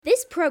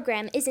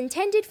program is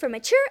intended for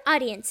mature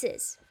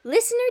audiences.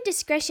 Listener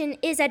discretion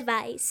is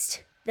advised.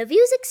 The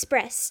views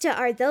expressed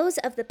are those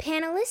of the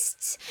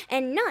panelists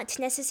and not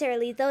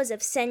necessarily those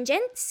of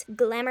Sengents,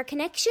 Glamour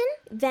Connection,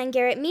 Van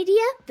Garrett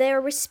Media, their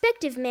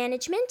respective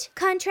management,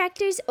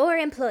 contractors, or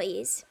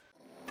employees.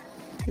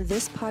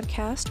 This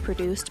podcast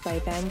produced by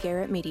Van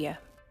Garrett Media.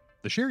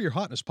 The Share Your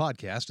Hotness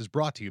podcast is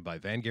brought to you by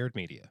Van Garrett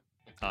Media.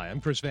 Hi,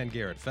 I'm Chris Van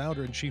Garrett,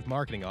 founder and chief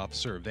marketing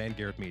officer of Van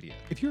Garrett Media.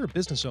 If you're a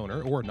business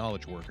owner or a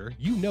knowledge worker,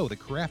 you know that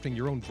crafting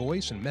your own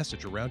voice and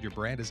message around your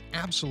brand is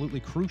absolutely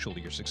crucial to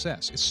your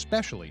success,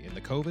 especially in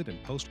the COVID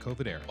and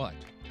post-COVID era. But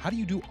how do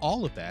you do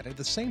all of that at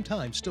the same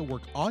time still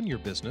work on your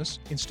business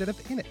instead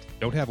of in it?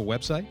 Don't have a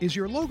website? Is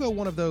your logo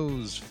one of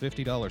those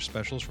 $50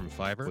 specials from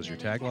Fiverr? Was your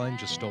tagline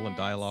just stolen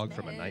dialogue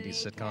from a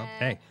 90s sitcom?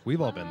 Hey,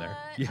 we've all been there.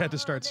 You had to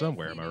start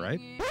somewhere, am I right?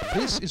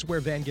 This is where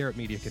Van Garrett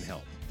Media can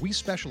help. We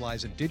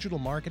specialize in digital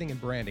marketing and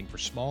branding for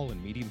small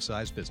and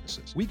medium-sized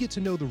businesses. We get to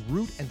know the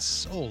root and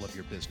soul of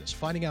your business,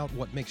 finding out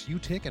what makes you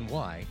tick and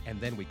why, and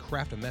then we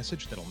craft a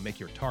message that'll make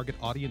your target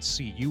audience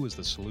see you as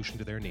the solution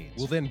to their needs.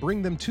 We'll then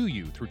bring them to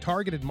you through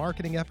targeted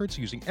marketing efforts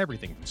using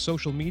everything from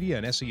social media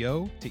and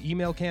SEO to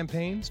email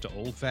campaigns to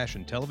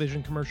old-fashioned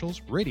television commercials,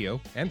 radio,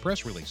 and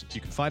press releases.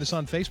 You can find us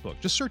on Facebook.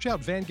 Just search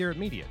out Van Garrett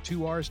Media,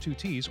 2 R's, 2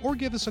 T's, or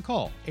give us a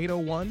call,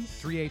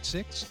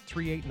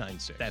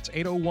 801-386-3896. That's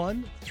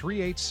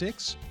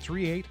 801-386-3896.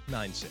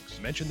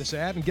 Mention this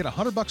ad and get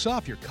 $100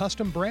 off your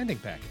custom branding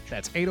package.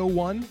 That's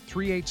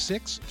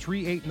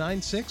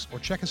 801-386-3896, or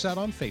check us out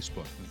on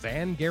Facebook,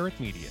 Van Garrett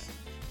Media.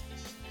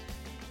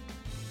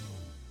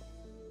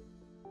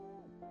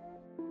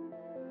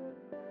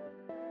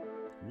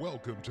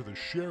 Welcome to the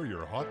Share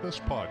Your Hotness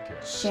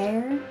podcast.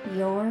 Share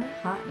your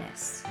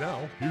hotness.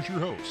 Now, here's your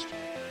host,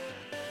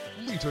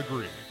 Lita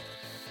Green.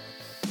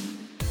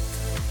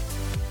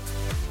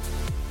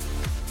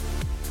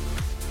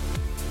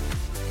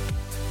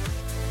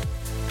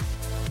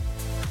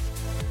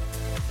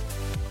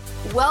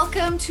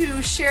 Welcome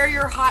to Share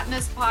Your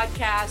Hotness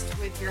podcast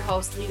with your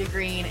host, Lita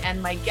Green, and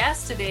my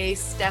guest today,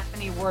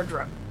 Stephanie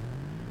Wardrop.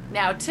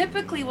 Now,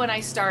 typically when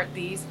I start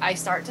these, I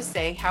start to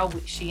say how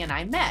she and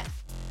I met.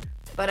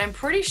 But I'm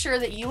pretty sure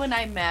that you and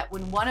I met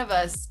when one of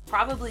us,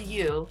 probably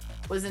you,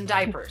 was in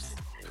diapers.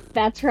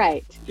 That's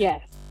right,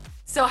 yes.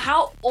 So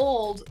how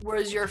old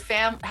was your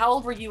how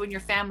old were you when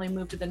your family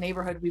moved to the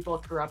neighborhood we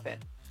both grew up in?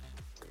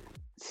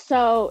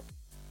 So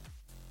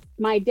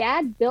my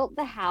dad built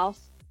the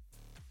house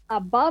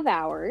above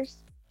ours,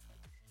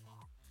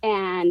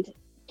 and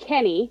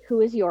Kenny,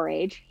 who is your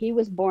age, he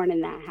was born in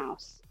that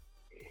house.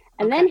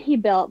 And then he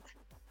built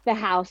the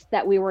house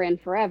that we were in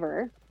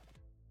forever,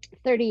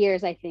 30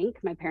 years, I think.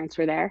 My parents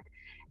were there,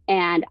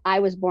 and I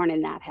was born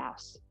in that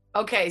house.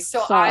 Okay,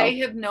 so I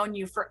have known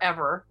you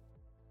forever.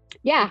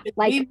 Yeah.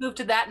 We moved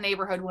to that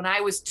neighborhood when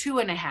I was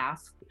 2.5.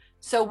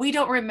 So we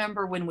don't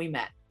remember when we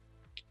met.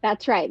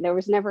 That's right. There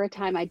was never a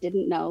time I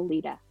didn't know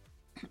Lita.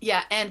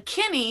 Yeah, and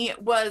Kenny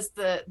was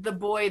the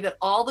boy that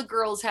all the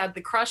girls had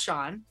the crush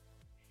on.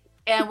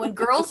 And when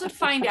girls would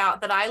find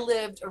out that I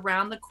lived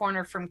around the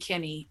corner from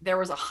Kenny, there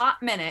was a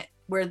hot minute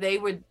where they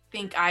would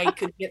think I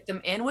could get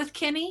them in with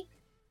Kenny.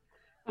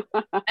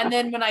 And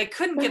then when I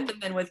couldn't get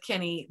them in with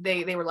Kenny,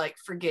 they were like,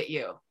 forget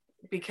you.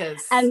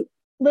 And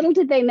little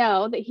did they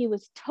know that he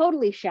was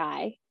totally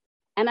shy.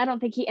 And I don't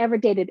think he ever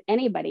dated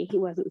anybody he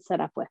wasn't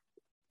set up with.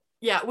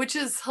 Yeah, which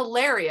is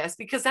hilarious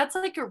because that's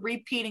like a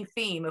repeating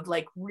theme of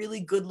like really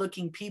good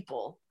looking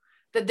people,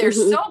 that they're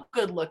so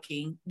good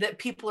looking that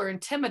people are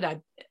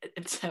intimidated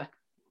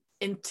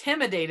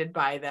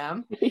by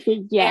them.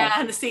 Yeah.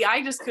 And see,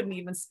 I just couldn't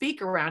even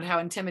speak around how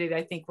intimidated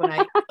I think when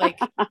I like,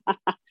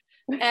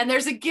 and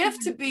there's a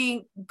gift to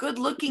being good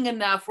looking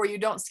enough where you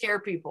don't scare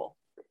people.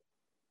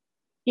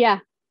 Yeah.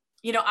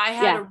 You know, I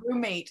had a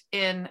roommate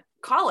in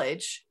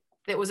college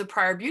that was a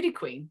prior beauty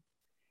queen.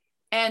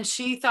 And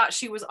she thought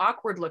she was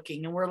awkward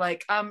looking. And we're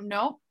like,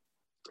 no,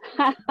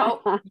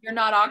 you're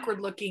not awkward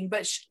looking.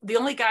 But the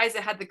only guys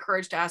that had the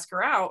courage to ask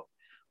her out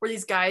were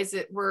these guys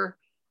that were,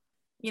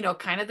 you know,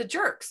 kind of the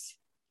jerks.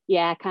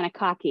 Yeah, kind of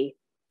cocky.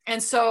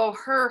 And so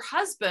her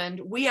husband,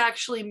 we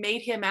actually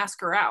made him ask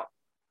her out.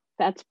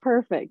 That's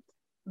perfect.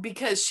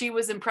 Because she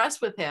was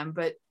impressed with him.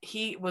 But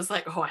he was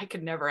like, oh, I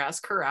could never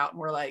ask her out. And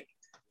we're like,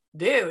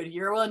 dude,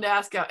 you're willing to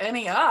ask out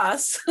any of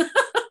us.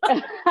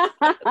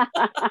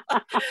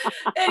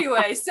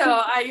 Anyway, so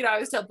I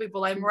always tell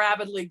people I'm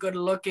rabidly good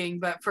looking,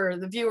 but for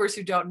the viewers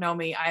who don't know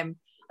me, I'm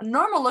a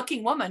normal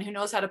looking woman who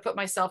knows how to put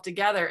myself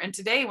together. And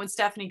today when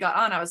Stephanie got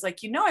on, I was like,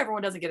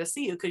 everyone doesn't get to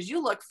see you because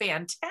you look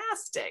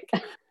fantastic.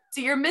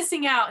 So you're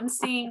missing out and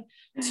seeing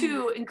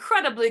two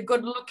incredibly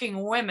good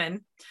looking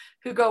women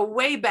who go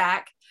way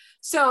back.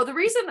 So the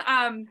reason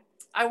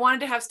I wanted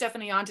to have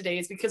Stephanie on today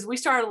is because we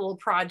started a little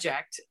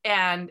project,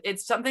 and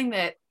it's something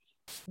that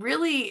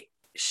really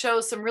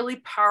shows some really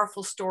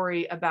powerful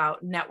story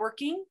about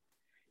networking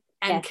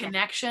and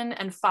connection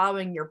and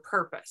following your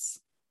purpose.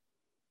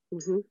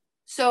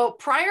 So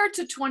prior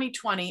to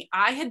 2020,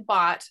 I had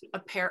bought a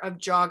pair of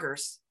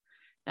joggers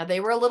Now they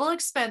were a little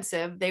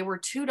expensive. They were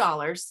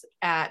 $2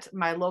 at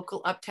my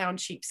local Uptown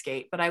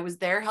Cheapskate, but I was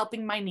there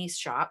helping my niece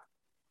shop.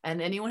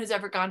 And anyone who's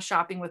ever gone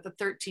shopping with a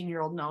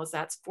 13-year-old knows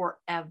that's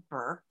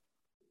forever.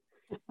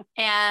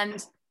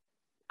 And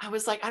I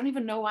was like, I don't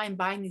even know why I'm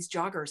buying these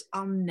joggers.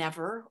 I'll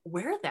never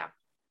wear them.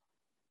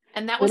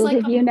 And that was Little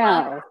like did you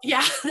know.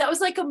 yeah, that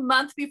was like a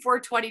month before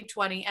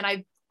 2020. And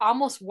I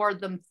almost wore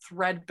them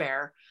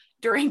threadbare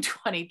during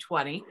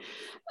 2020.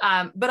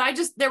 But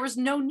there was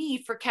no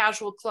need for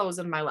casual clothes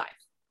in my life.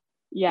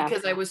 Yeah.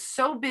 Because I was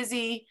so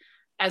busy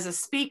as a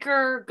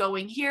speaker,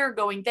 going here,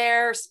 going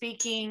there,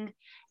 speaking.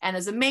 And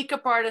as a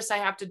makeup artist, I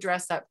have to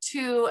dress up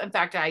too. In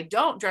fact, I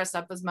don't dress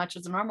up as much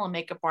as a normal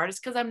makeup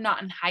artist because I'm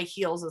not in high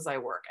heels as I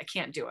work. I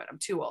can't do it. I'm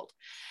too old.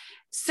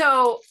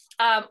 So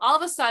all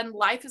of a sudden,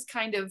 life is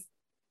kind of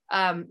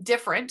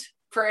different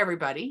for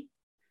everybody.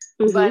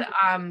 Mhm. But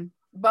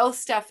both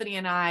Stephanie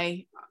and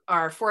I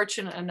are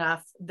fortunate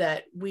enough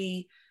that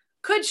we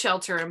could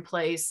shelter in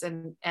place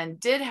and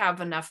did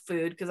have enough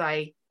food, because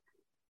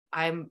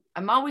I'm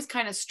always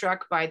kind of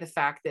struck by the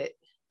fact that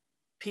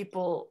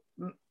people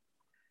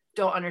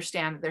don't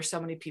understand that there's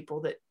so many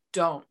people that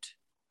don't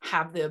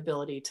have the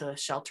ability to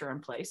shelter in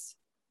place.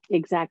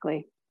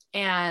 Exactly.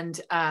 And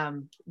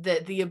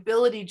that the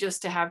ability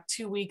just to have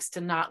 2 weeks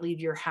to not leave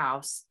your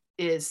house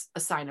is a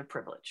sign of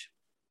privilege.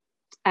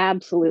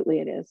 Absolutely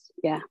it is.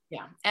 Yeah.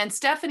 Yeah. And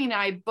Stephanie and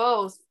I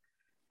both,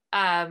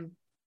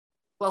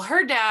 well,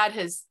 her dad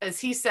has, as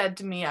he said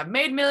to me, I've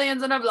made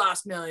millions and I've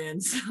lost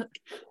millions.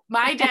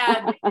 My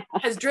dad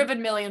has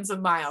driven millions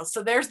of miles.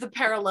 So there's the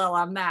parallel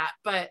on that.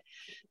 But,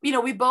 you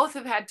know, we both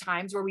have had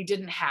times where we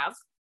didn't have.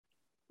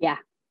 Yeah.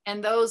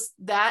 And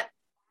that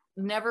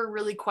never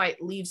really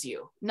quite leaves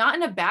you. Not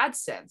in a bad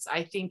sense.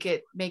 I think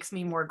it makes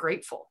me more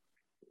grateful.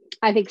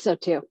 I think so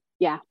too.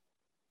 Yeah.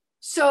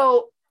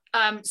 So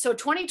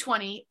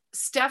 2020,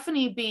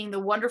 Stephanie, being the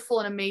wonderful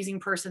and amazing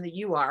person that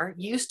you are,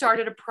 you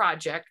started a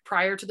project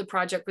prior to the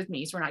project with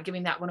me. So we're not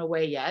giving that one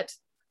away yet.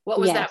 What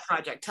was that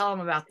project? Tell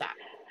them about that.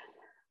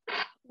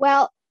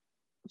 Well,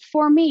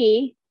 for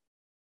me,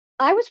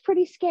 I was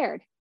pretty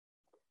scared.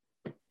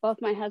 Both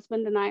my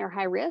husband and I are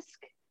high risk,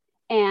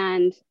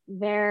 and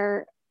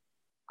there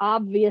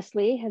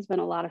obviously has been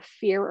a lot of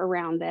fear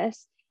around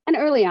this. And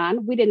early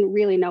on, we didn't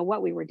really know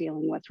what we were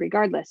dealing with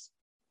regardless.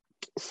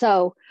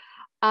 So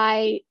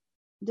I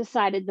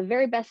decided the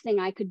very best thing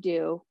I could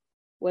do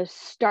was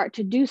start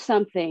to do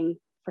something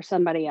for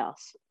somebody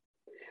else.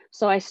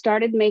 So I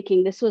started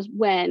making, this was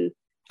when.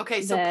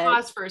 Okay, so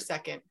pause for a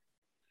second.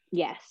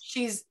 Yes.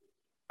 She's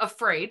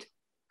afraid.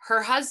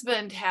 Her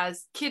husband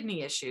has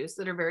kidney issues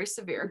that are very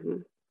severe.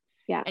 Mm-hmm.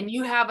 Yeah. And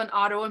you have an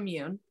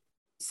autoimmune.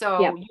 So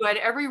you had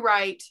every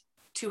right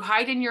to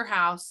hide in your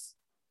house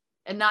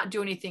and not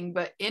do anything,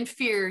 but in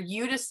fear,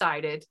 you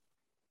decided,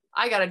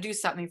 I got to do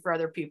something for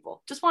other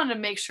people. Just wanted to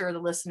make sure the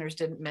listeners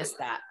didn't miss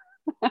that.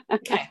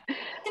 Okay,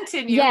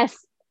 continue. Yes.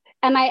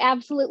 And I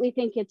absolutely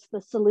think it's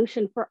the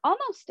solution for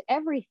almost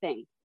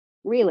everything,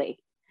 really.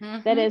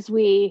 Mm-hmm. That is,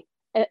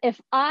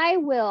 if I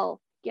will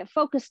get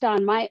focused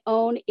on my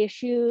own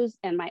issues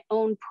and my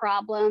own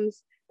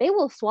problems, they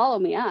will swallow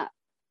me up.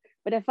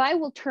 But if I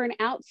will turn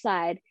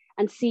outside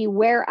and see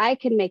where I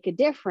can make a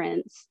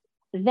difference,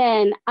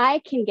 then I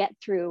can get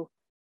through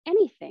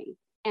anything,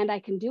 and I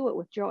can do it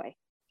with joy.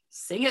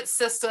 Sing it,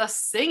 sister,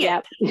 sing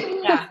it.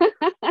 Yeah.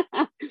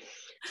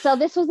 So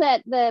this was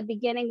at the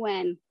beginning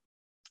when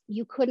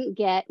you couldn't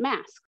get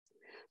masks.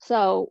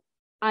 So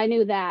I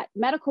knew that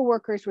medical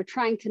workers were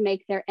trying to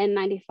make their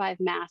N95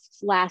 masks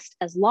last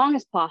as long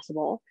as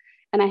possible.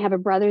 And I have a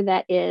brother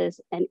that is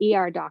an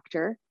ER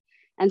doctor.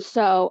 And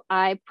so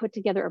I put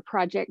together a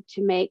project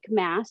to make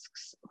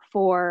masks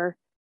for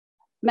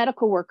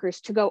medical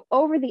workers to go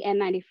over the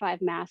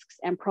N95 masks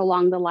and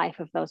prolong the life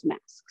of those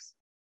masks.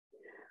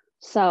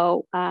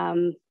 So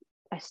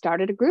I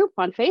started a group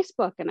on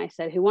Facebook, and I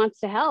said, who wants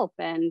to help?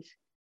 And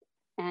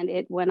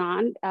it went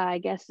on. I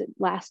guess it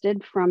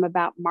lasted from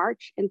about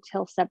March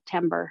until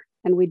September.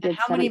 And we did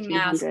 1,700. How many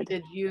masks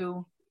did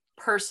you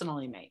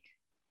personally make?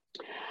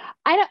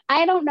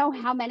 I don't know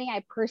how many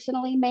I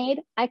personally made.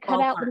 I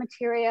cut out the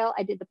material.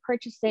 I did the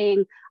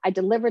purchasing. I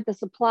delivered the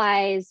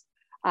supplies.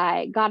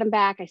 I got them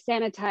back. I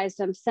sanitized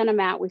them, sent them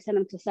out. We sent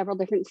them to several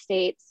different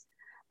states.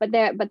 But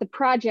the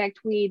project,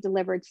 we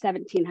delivered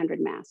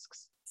 1,700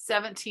 masks.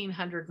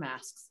 1,700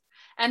 masks.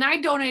 And I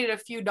donated a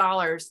few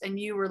dollars, and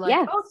you were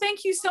like, oh,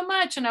 thank you so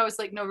much. And I was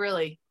like, no,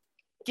 really,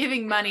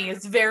 giving money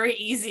is very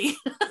easy.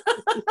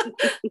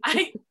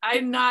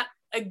 I'm not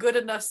a good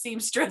enough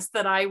seamstress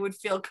that I would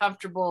feel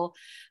comfortable.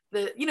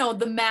 The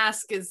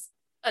mask is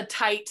a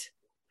tight,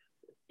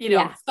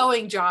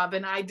 sewing job.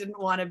 And I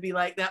didn't want to be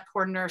like that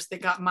poor nurse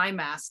that got my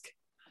mask,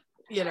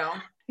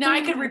 Now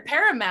I could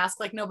repair a mask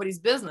like nobody's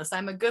business.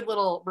 I'm a good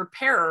little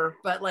repairer,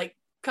 but like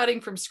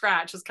cutting from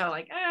scratch is kind of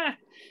like,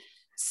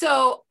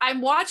 So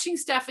I'm watching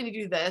Stephanie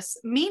do this.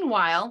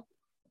 Meanwhile,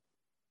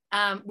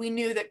 we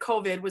knew that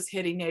COVID was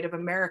hitting Native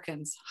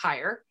Americans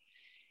higher.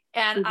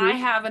 And I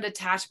have an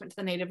attachment to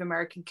the Native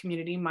American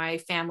community. My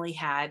family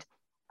had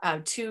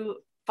two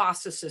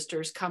foster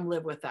sisters come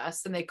live with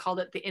us, and they called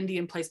it the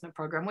Indian Placement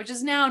Program, which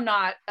is now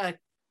not a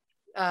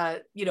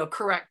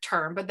correct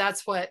term, but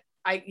that's what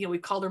we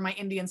called her my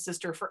Indian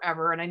sister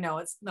forever. And I know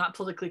it's not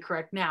politically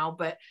correct now,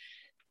 but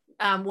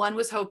one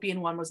was Hopi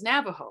and one was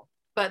Navajo.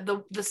 But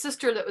the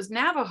sister that was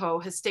Navajo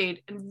has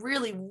stayed in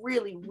really,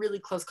 really, really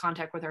close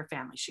contact with our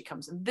family. She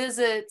comes and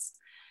visits.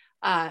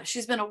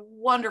 She's been a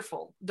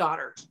wonderful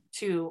daughter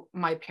to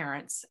my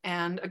parents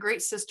and a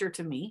great sister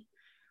to me.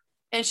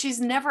 And she's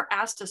never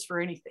asked us for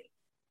anything.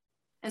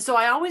 And so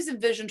I always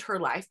envisioned her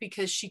life,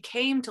 because she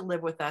came to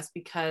live with us to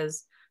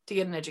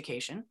get an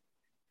education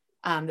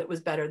that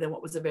was better than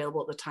what was available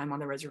at the time on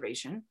the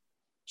reservation.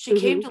 She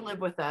came to live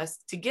with us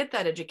to get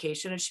that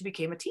education, and she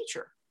became a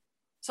teacher.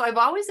 So I've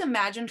always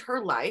imagined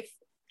her life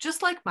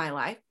just like my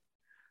life,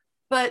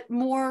 but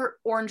more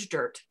orange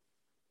dirt,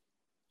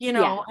 and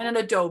an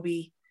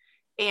adobe.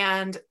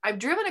 And I've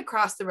driven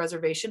across the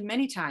reservation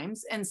many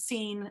times and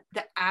seen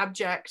the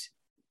abject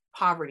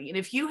poverty. And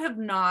if you have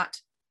not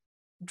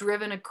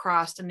driven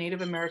across a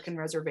Native American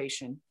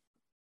reservation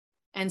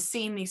and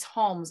seen these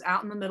homes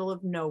out in the middle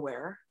of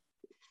nowhere,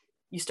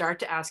 you start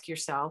to ask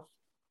yourself,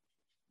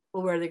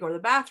 well, where do they go to the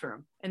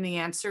bathroom? And the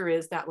answer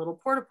is that little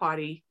porta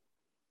potty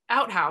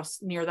outhouse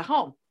near the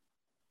home,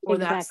 or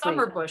that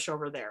summer bush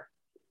over there,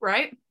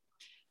 right?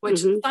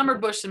 Which summer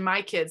bush in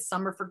my kids,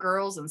 some are for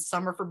girls and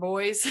some are for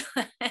boys.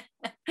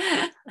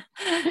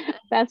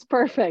 That's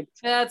perfect.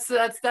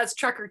 That's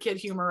trucker kid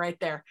humor right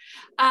there.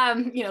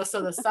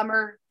 So the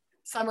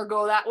summer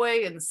go that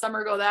way and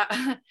summer go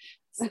that.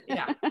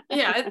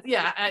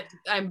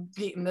 I'm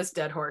beating this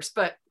dead horse,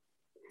 but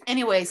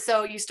anyway,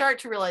 so you start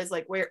to realize,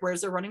 like,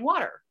 where's their running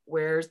water?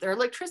 Where's their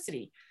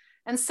electricity?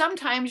 And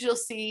sometimes you'll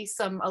see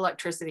some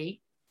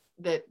electricity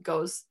that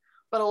goes,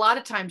 but a lot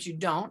of times you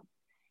don't.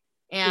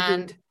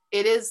 And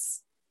it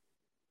is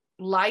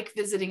like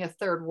visiting a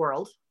third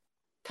world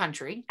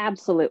country.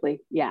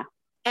 Absolutely. Yeah.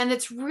 And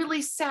it's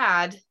really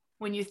sad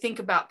when you think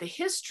about the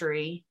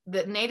history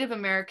that Native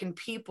American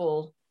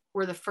people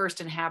were the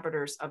first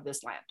inhabitants of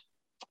this land.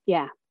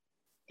 Yeah.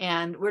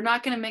 And we're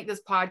not going to make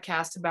this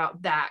podcast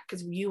about that,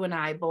 because you and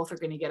I both are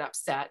going to get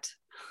upset.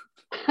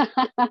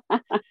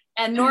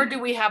 And nor do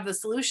we have the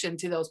solution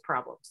to those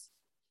problems.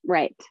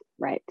 Right.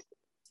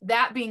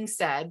 That being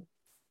said,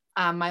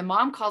 my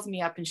mom calls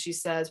me up and she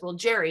says, well,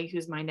 Jerry,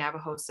 who's my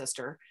Navajo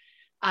sister,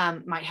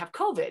 might have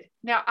COVID.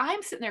 Now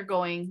I'm sitting there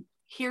going,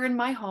 here in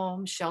my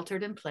home,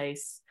 sheltered in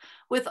place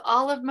with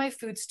all of my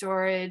food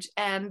storage.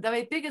 And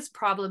my biggest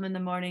problem in the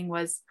morning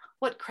was,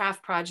 what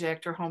craft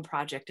project or home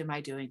project am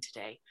I doing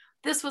today?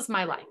 This was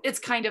my life. It's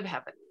kind of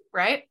heaven,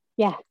 right?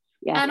 Yeah.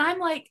 And I'm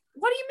like,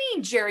 what do you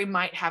mean Jerry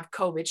might have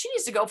COVID? She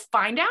needs to go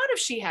find out if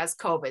she has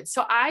COVID.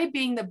 So I,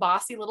 being the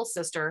bossy little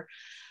sister,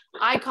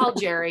 I call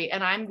Jerry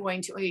and I'm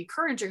going to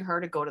encouraging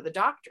her to go to the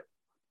doctor.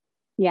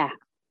 Yeah.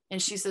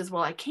 And she says,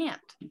 well, I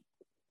can't.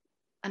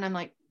 And I'm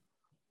like,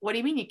 what do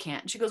you mean you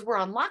can't? And she goes, we're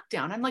on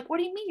lockdown. I'm like, what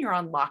do you mean you're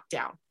on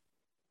lockdown?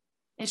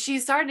 And she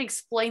started to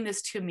explain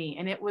this to me.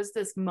 And it was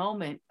this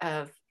moment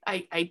of,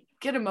 I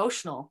get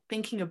emotional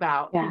thinking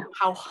about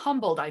how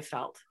humbled I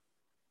felt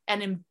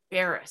and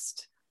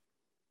embarrassed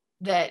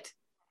that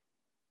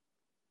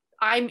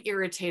I'm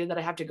irritated that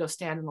I have to go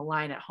stand in the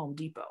line at Home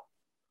Depot.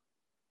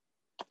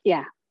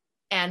 Yeah.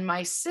 And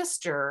my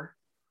sister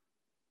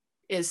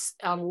is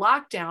on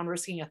lockdown,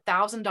 risking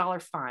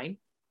 $1,000 fine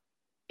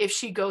if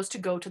she go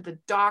to the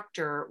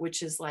doctor,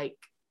 which is like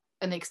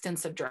an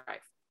extensive drive.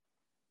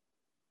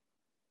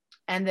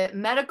 And that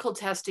medical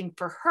testing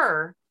for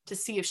her to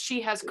see if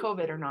she has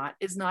COVID or not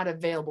is not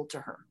available to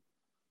her.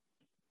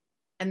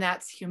 And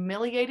that's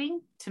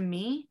humiliating to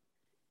me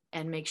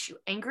and makes you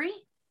angry.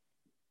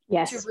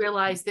 Yes. To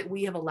realize that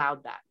we have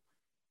allowed that.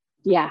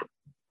 Yeah.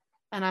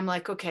 And I'm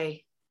like,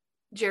 okay,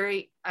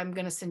 Jerry, I'm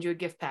going to send you a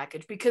gift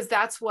package, because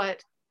that's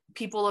what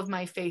people of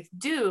my faith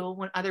do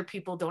when other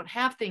people don't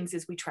have things,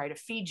 is we try to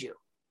feed you.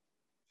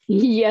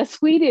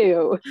 Yes, we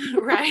do.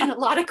 Right? A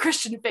lot of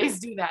Christian faiths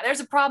do that.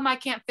 There's a problem I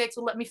can't fix.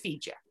 Well, let me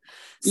feed you.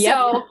 Yep.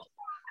 So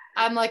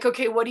I'm like,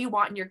 okay, what do you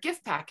want in your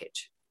gift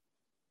package?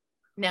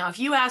 Now, if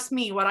you ask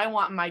me what I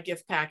want in my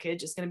gift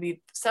package, it's going to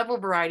be several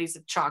varieties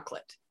of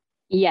chocolate.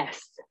 Yes.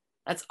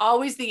 That's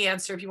always the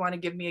answer if you want to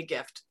give me a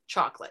gift,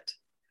 chocolate.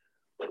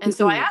 And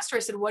so I asked her,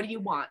 I said, what do you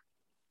want?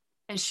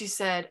 And she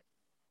said,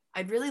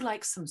 I'd really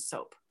like some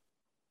soap.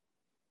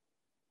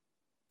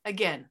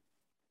 Again,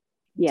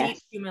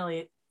 yes.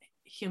 Deep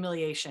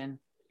humiliation.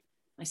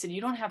 I said,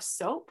 you don't have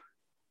soap?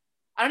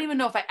 I don't even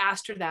know if I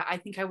asked her that. I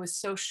think I was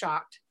so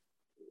shocked.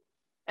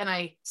 And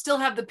I still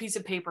have the piece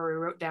of paper where I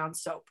wrote down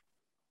soap.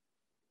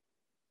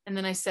 And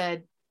then I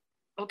said,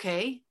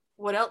 okay,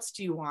 what else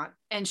do you want?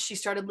 And she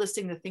started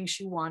listing the things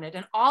she wanted.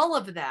 And all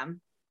of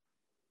them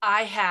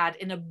I had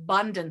in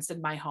abundance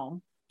in my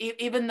home.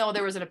 Even though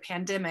there was a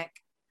pandemic,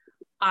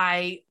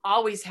 I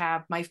always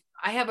have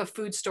I have a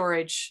food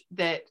storage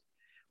that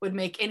would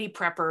make any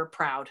prepper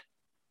proud.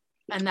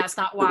 And that's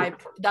not why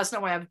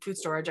I have food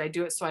storage. I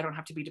do it so I don't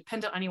have to be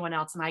dependent on anyone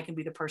else, and I can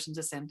be the person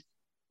to send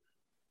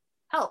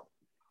help.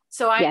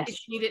 So she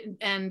needed,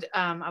 and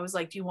I was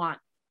like, do you want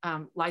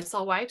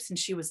Lysol wipes. And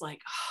she was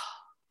like, oh,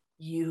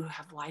 you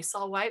have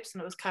Lysol wipes?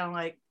 And it was kind of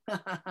like,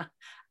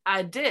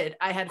 I did.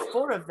 I had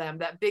 4 of them,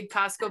 that big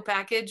Costco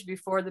package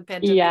before the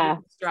pandemic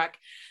struck.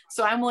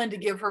 So I'm willing to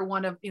give her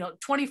one of,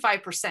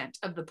 25%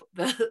 of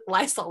the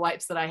Lysol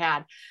wipes that I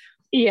had.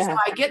 Yeah. So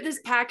I get this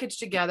package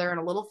together and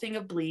a little thing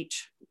of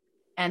bleach,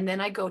 and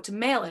then I go to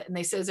mail it. And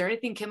they say, is there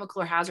anything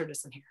chemical or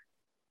hazardous in here?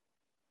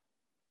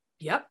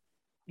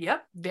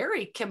 Yep.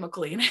 Very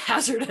chemically and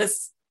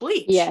hazardous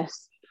bleach.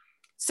 Yes.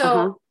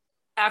 So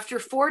after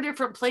 4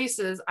 different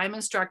places, I'm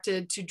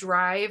instructed to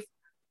drive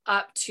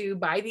up to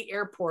by the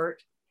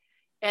airport.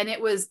 And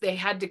they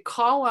had to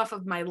call off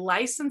of my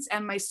license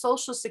and my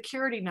social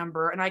security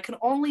number. And I can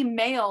only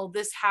mail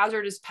this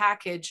hazardous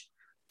package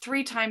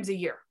 3 times a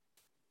year.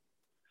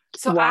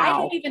 So I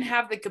didn't even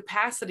have the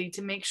capacity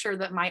to make sure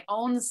that my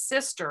own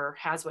sister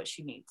has what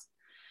she needs.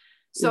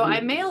 So I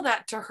mailed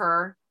that to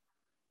her,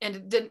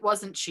 and it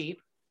wasn't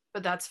cheap,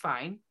 but that's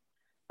fine.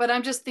 But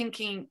I'm just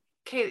thinking,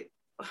 okay.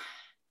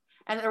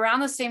 And around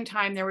the same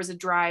time, there was a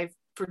drive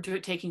for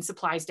taking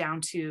supplies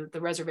down to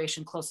the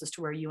reservation closest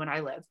to where you and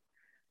I live.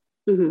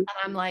 And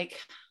I'm like,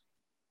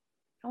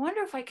 I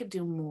wonder if I could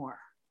do more,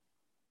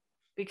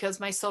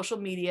 because my social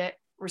media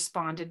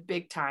responded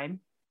big time.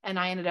 And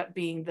I ended up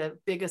being the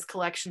biggest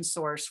collection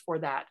source for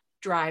that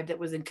drive that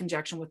was in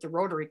conjunction with the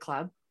Rotary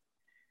Club.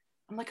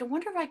 I'm like, I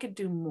wonder if I could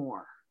do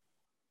more.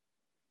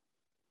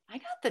 I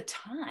got the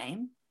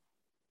time.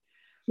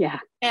 Yeah.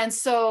 And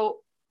so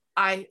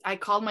I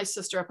called my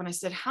sister up and I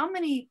said, how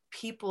many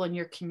people in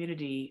your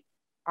community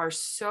are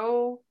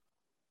so,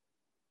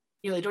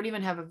 they don't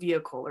even have a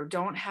vehicle or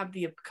don't have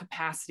the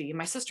capacity. And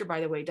my sister, by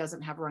the way,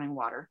 doesn't have running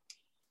water,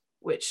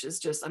 which is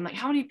just, I'm like,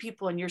 how many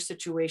people in your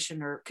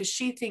situation are, because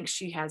she thinks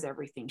she has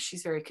everything.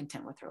 She's very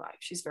content with her life.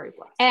 She's very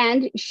blessed.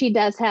 And she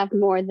does have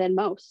more than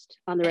most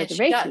on the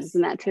reservation.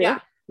 Isn't that true? Yeah.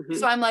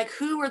 So I'm like,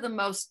 who are the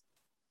most,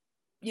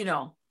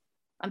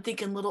 I'm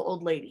thinking little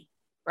old lady,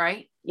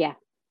 right? Yeah.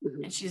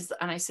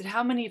 And I said,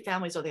 how many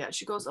families are they at?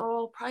 She goes,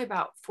 oh, probably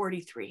about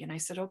 43. And I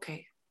said,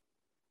 okay.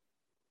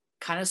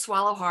 Kind of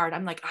swallow hard.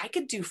 I'm like, I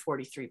could do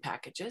 43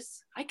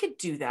 packages. I could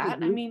do that.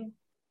 I mean,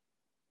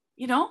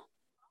 I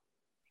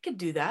could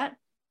do that.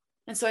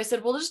 And so I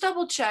said, well, just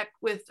double check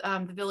with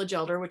the village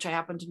elder, which I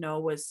happen to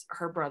know was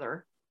her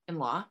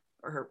brother-in-law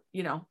or her,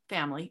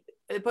 family.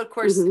 But of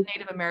course, in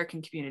Native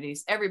American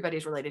communities,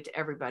 everybody's related to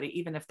everybody,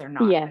 even if they're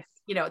not. Yes.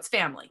 It's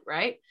family,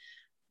 right?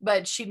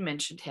 But she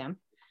mentioned him.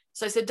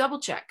 So I said, double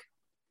check.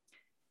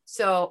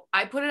 So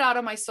I put it out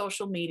on my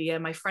social media.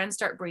 My friends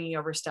start bringing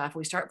over stuff.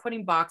 We start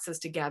putting boxes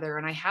together,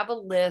 and I have a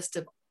list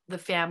of the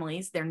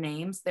families, their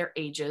names, their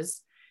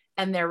ages,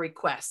 and their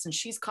requests. And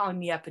she's calling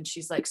me up and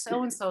she's like,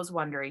 so-and-so is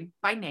wondering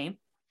by name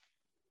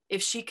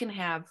if she can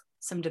have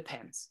some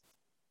Depends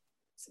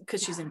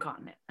because she's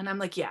incontinent. And I'm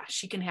like, yeah,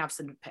 she can have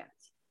some Depends.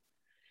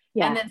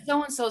 Yeah. And then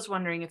so-and-so is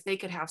wondering if they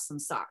could have some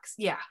socks.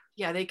 Yeah,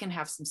 they can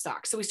have some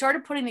socks. So we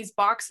started putting these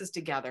boxes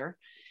together,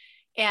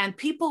 and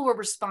people were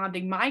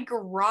responding. My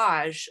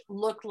garage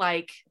looked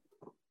like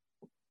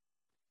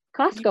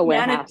Costco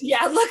warehouse.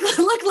 Yeah,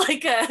 look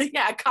like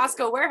a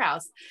Costco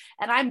warehouse.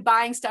 And I'm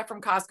buying stuff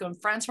from Costco,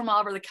 and friends from all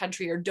over the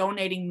country are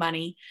donating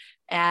money.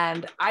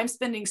 And I'm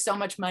spending so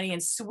much money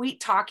and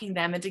sweet talking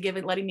them into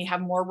letting me have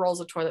more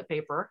rolls of toilet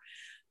paper.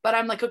 But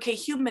I'm like, okay,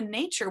 human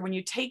nature, when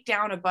you take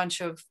down a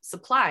bunch of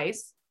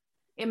supplies,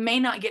 it may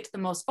not get to the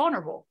most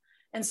vulnerable.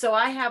 And so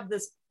I have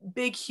this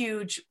big,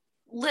 huge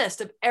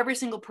list of every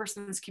single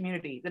person in this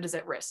community that is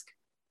at risk.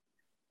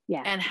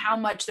 Yeah. And how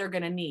much they're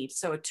going to need.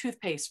 So a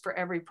toothpaste for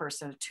every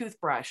person, a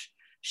toothbrush,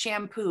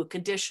 shampoo,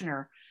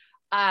 conditioner.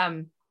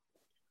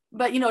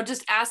 But,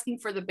 just asking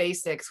for the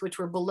basics, which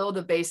were below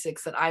the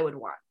basics that I would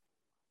want.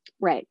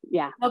 Right.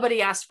 Yeah.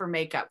 Nobody asked for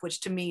makeup,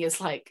 which to me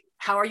is like,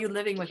 how are you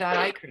living without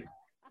eye cream?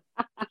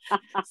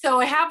 So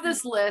I have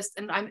this list,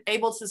 and I'm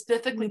able to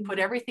specifically put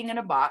everything in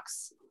a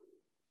box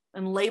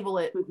and label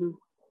it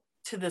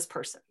to this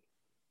person.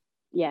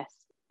 Yes.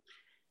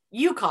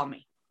 You call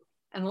me,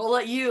 and we'll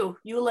let you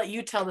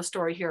tell the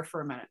story here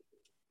for a minute.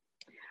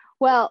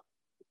 Well,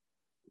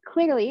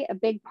 clearly a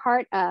big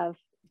part of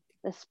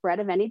the spread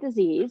of any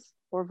disease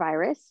or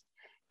virus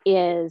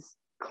is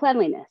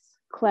cleanliness.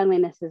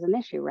 Cleanliness is an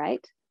issue,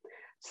 right?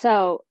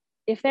 So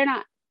if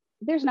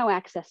there's no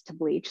access to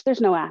bleach, there's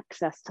no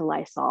access to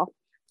Lysol,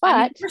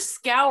 but we're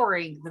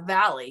scouring the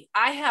valley.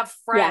 I have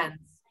friends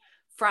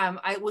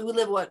we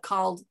live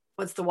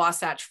what's the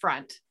Wasatch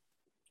Front.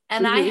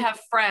 And I have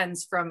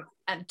friends from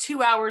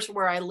 2 hours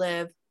where I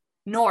live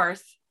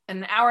north and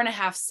an hour and a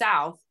half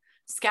south,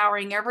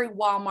 scouring every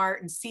Walmart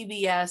and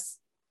CVS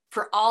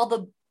for all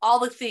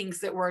the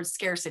things that were in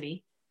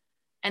scarcity,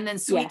 and then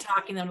sweet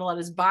talking them to let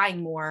us buy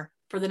more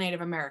for the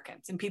Native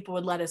Americans. And people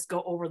would let us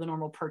go over the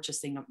normal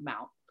purchasing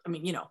amount. I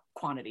mean,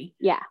 quantity.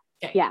 Yeah.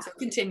 Okay, yeah. So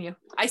continue.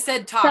 I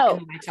said talk and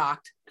then I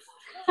talked.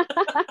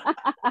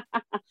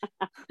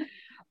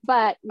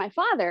 But my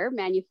father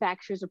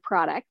manufactures a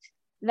product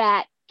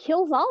that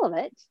kills all of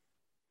it,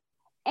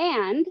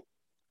 and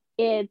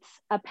it's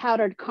a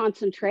powdered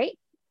concentrate,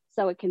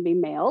 so it can be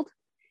mailed,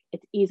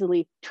 it's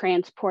easily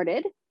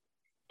transported,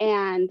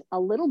 And a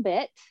little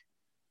bit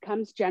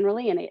comes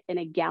generally in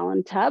a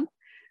gallon tub,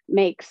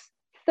 makes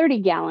 30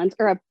 gallons,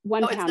 or a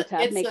 1 pound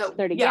tub makes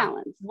 30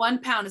 gallons.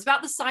 1 pound is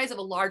about the size of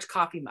a large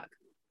coffee mug.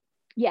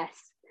 Yes.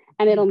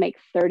 And it'll make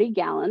 30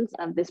 gallons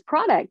of this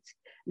product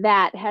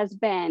that has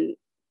been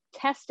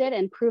tested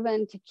and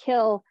proven to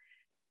kill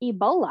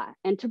Ebola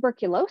and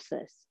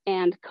tuberculosis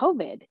and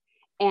COVID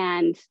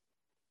and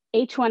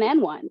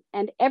H1N1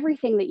 and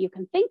everything that you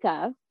can think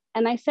of.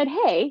 And I said,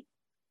 hey,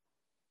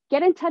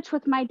 get in touch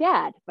with my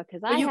dad,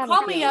 because you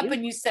called me up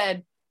and you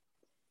said,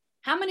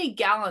 how many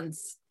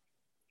gallons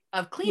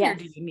of cleaner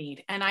do you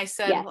need? And I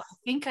said, well, I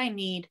think I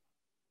need,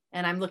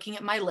 and I'm looking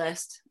at my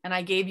list, and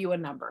I gave you a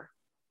number.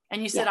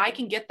 And you said, I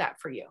can get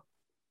that for you.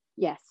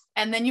 Yes.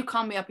 And then you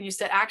called me up and you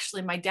said,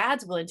 actually, my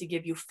dad's willing to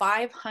give you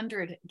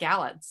 500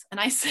 gallons. And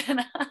I said,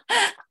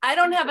 I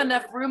don't have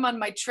enough room on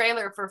my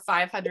trailer for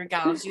 500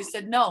 gallons. You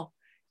said, no,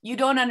 you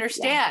don't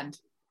understand.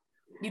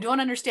 You don't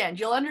understand.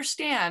 You'll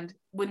understand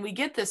when we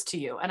get this to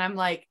you. And I'm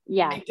like,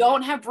 I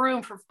don't have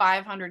room for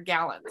 500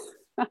 gallons.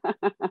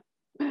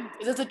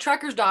 Because as a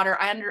trucker's daughter,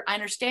 I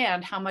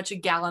understand how much a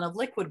gallon of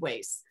liquid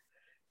weighs.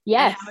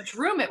 Yes. And how much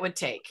room it would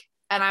take.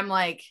 And I'm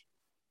like,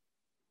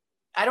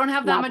 I don't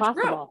have that much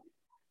room.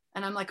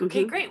 And I'm like,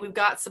 okay, great. We've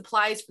got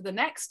supplies for the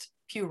next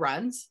few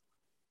runs.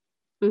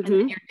 And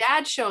then your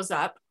dad shows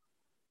up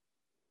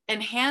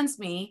and hands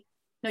me,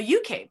 no,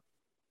 you came.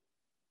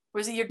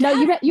 Was it your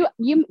dad? No,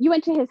 you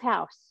went to his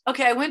house.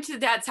 Okay, I went to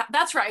dad's house.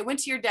 That's right. I went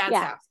to your dad's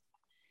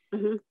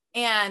house.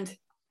 And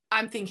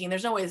I'm thinking,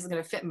 there's no way this is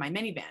going to fit in my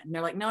minivan. And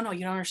they're like, no,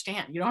 you don't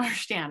understand. You don't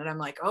understand. And I'm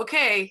like,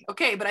 okay.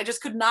 But I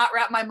just could not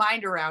wrap my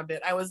mind around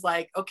it. I was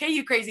like, okay,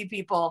 you crazy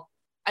people.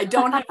 I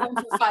don't have room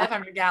for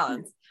 500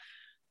 gallons.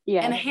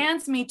 Yeah. And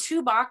hands me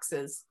 2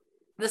 boxes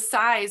the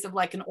size of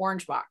like an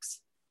orange box.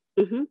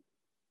 And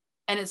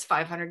it's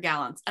 500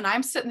 gallons. And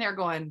I'm sitting there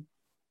going,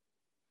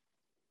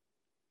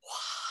 what?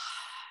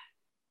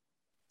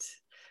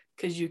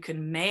 Because you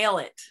can mail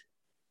it.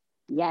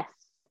 Yes.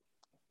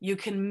 You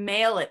can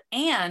mail it.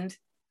 And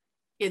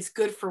it's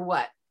good for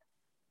what?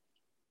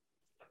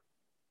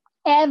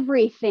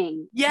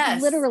 Everything.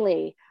 Yes.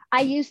 Literally.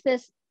 I used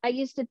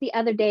it the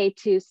other day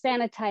to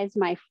sanitize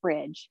my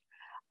fridge.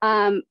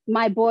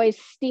 My boys'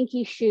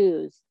 stinky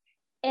shoes,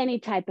 any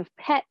type of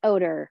pet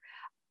odor.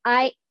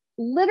 I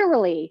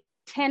literally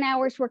 10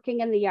 hours working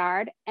in the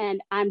yard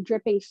and I'm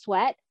dripping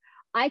sweat.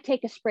 I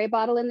take a spray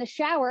bottle in the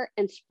shower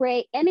and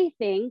spray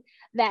anything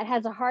that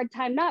has a hard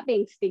time not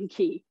being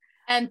stinky.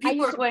 And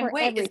people are going,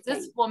 wait,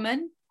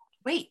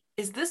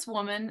 is this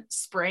woman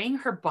spraying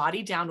her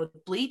body down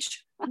with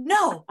bleach?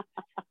 No,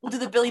 we'll do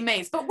the Billy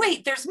Mays. But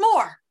wait, there's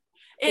more.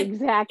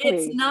 Exactly.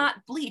 It's not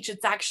bleach.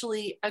 It's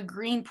actually a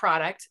green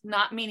product,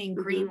 not meaning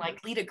green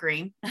like Lita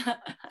green.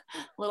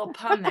 Little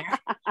pun there.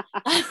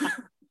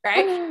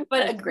 Right?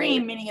 But a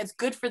green meaning it's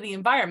good for the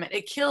environment.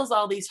 It kills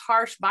all these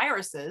harsh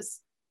viruses.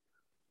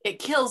 It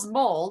kills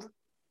mold.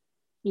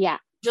 Yeah.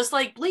 Just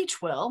like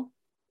bleach will.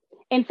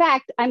 In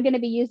fact, I'm going to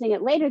be using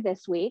it later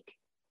this week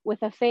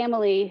with a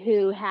family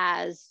who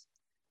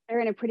they're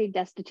in a pretty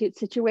destitute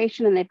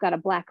situation and they've got a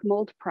black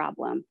mold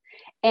problem.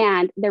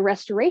 And their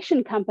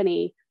restoration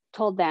company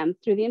told them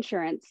through the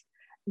insurance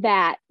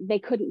that they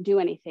couldn't do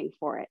anything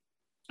for it.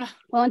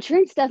 Well,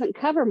 insurance doesn't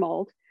cover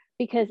mold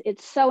because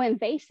it's so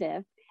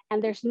invasive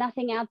and there's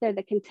nothing out there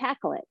that can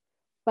tackle it.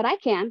 But I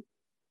can,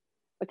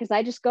 because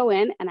I just go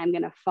in and I'm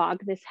going to fog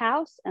this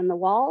house and the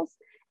walls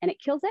and it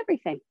kills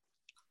everything.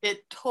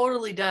 It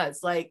totally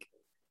does. Like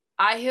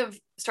I have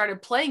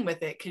started playing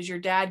with it because your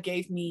dad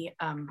gave me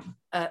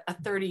a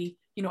 30,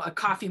 a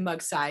coffee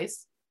mug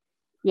size.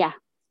 Yeah.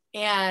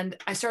 And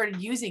I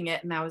started using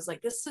it and I was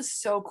like, this is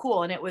so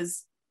cool. And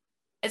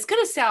it's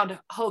going to sound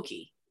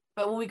hokey,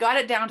 but when we got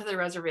it down to the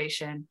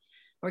reservation,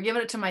 we're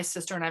giving it to my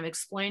sister and I'm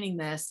explaining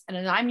this and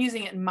I'm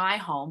using it in my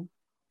home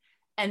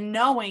and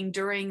knowing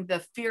during the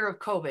fear of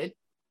COVID,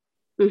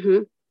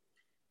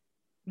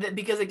 that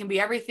because it can be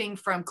everything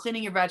from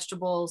cleaning your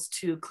vegetables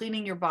to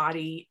cleaning your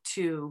body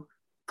to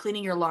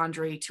cleaning your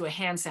laundry to a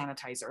hand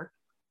sanitizer.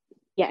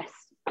 Yes.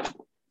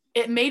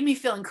 It made me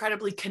feel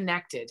incredibly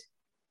connected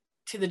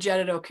to the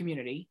Jeddito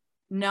community,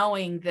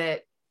 knowing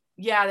that,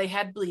 they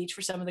had bleach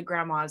for some of the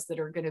grandmas that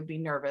are going to be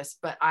nervous,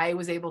 but I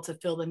was able to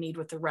fill the need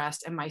with the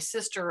rest. And my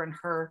sister and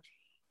her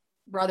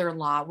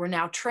brother-in-law were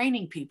now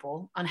training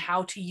people on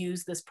how to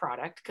use this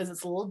product because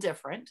it's a little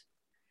different,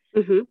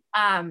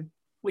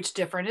 which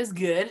different is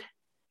good.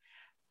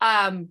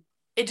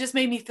 It just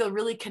made me feel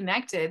really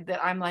connected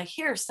that I'm like,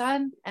 here,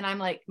 son. And I'm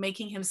like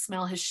making him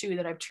smell his shoe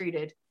that I've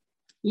treated.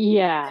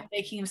 Yeah. I'm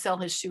making him sell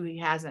his shoe he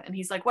hasn't. And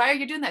he's like, why are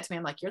you doing that to me?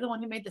 I'm like, you're the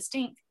one who made the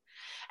stink.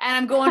 And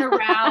I'm going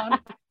around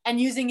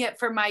and using it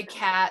for my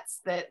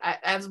cats that I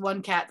have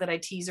one cat that I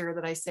tease her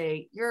that I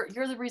say, you're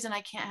the reason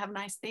I can't have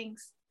nice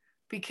things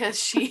because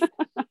she's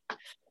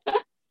a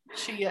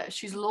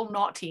little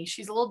naughty.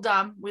 She's a little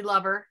dumb. We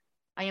love her.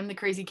 I am the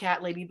crazy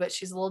cat lady, but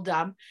she's a little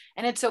dumb.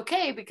 And it's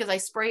okay because I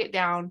spray it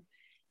down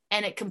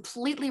and it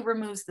completely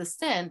removes the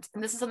scent.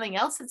 And this is something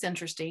else that's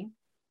interesting.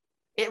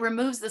 It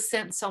removes the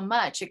scent so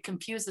much, it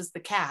confuses the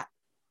cat.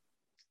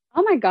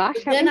 Oh my gosh.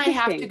 But How then I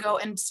have to interesting. go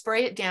and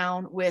spray it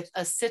down with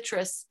a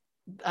citrus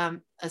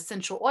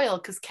essential oil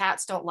because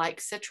cats don't like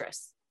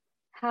citrus.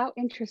 How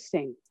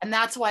interesting. And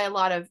that's why a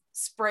lot of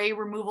spray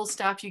removal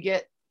stuff you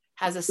get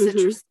has a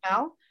citrus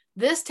smell.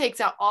 This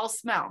takes out all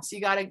smell. So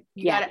you gotta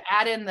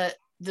add in the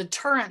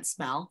deterrent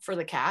smell for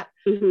the cat,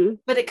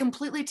 but it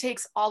completely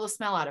takes all the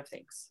smell out of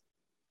things.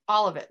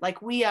 All of it.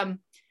 Like we're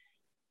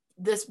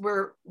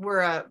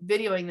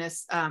videoing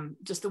this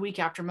just the week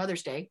after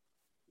Mother's Day.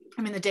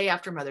 I mean the day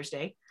after Mother's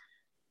Day.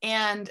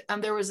 And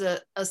there was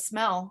a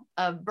smell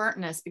of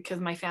burntness because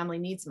my family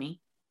needs me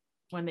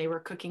when they were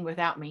cooking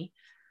without me.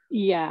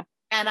 Yeah.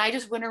 And I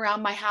just went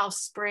around my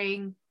house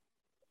spraying,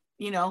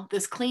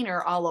 this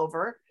cleaner all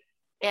over.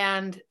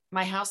 And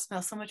my house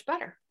smells so much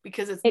better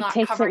because it not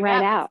takes covering it right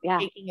up, out. Yeah.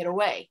 taking it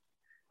away.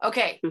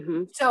 Okay.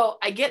 So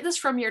I get this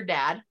from your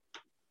dad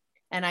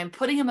and I'm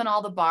putting him in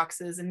all the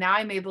boxes. And now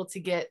I'm able to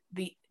get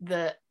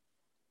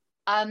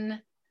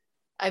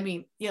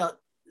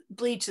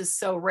bleach is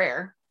so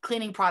rare.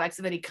 Cleaning products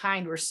of any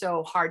kind were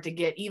so hard to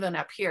get, even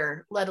up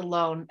here, let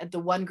alone at the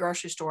one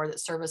grocery store that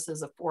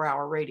services a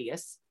 4-hour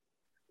radius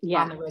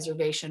on the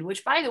reservation,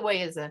 which by the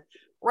way is a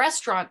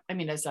restaurant. I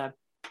mean, as a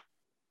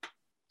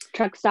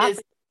truck stop.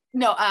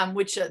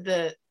 Which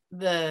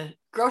the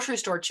grocery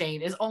store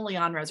chain is only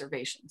on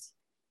reservations.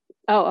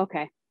 Oh,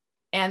 okay.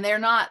 And they're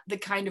not the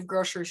kind of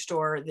grocery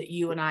store that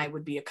you and I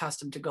would be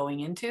accustomed to going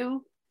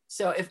into.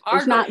 So if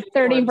there's not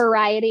 30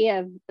 variety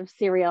of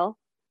cereal.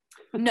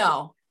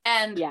 No.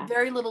 And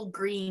very little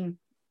green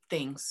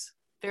things.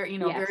 Very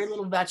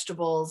little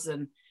vegetables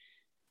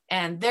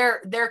and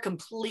they're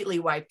completely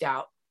wiped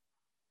out.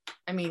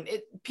 I mean,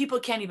 people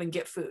can't even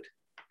get food.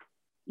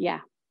 Yeah.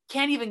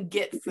 Can't even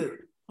get food,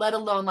 let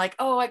alone like,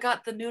 oh, I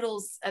got the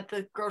noodles at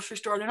the grocery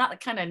store. They're not the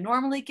kind I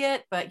normally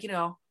get, but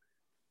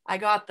I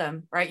got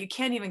them, right? You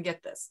can't even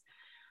get this.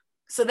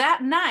 So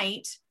that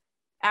night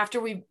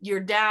after your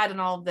dad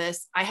and all of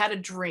this, I had a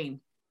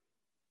dream.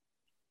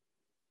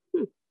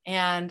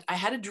 And I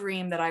had a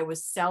dream that I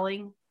was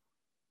selling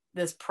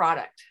this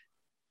product.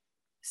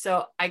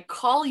 So I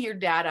call your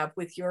dad up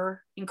with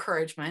your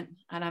encouragement.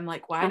 And I'm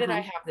like, why did I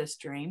have this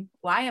dream?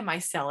 Why am I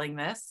selling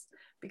this?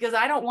 Because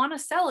I don't want to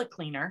sell a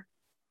cleaner.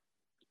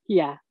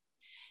 Yeah.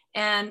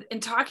 And in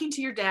talking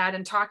to your dad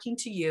and talking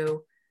to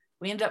you,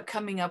 we ended up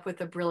coming up with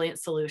a brilliant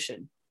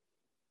solution.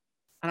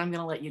 And I'm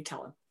going to let you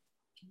tell him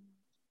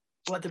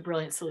what the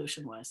brilliant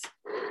solution was.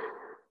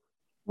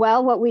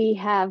 Well, what we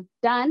have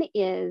done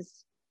is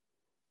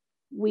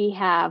we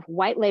have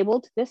white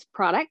labeled this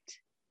product.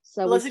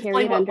 So let's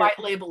explain what white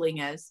labeling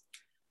is.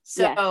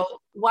 So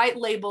white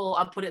label,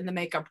 I'll put it in the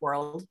makeup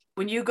world.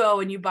 When you go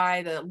and you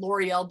buy the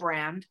L'Oreal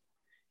brand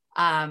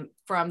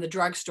from the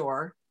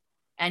drugstore,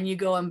 and you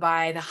go and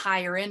buy the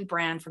higher end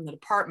brand from the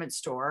department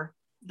store,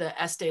 the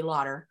Estee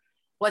Lauder,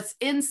 what's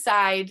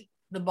inside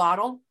the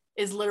bottle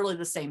is literally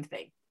the same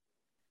thing.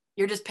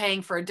 You're just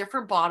paying for a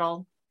different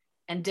bottle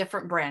and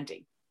different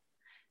branding.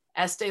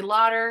 Estee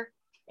Lauder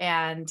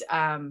and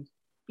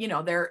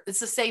it's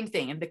the same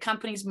thing, and the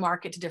companies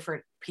market to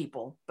different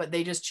people, but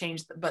they just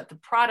change, but the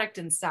product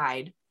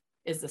inside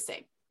is the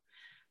same.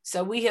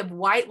 So we have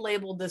white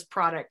labeled this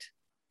product.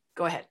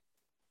 Go ahead.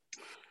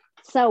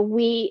 So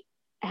we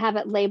have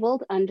it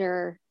labeled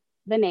under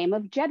the name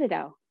of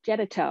Jeddito,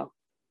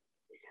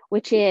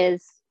 which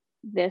is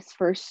this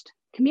first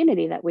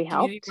community that we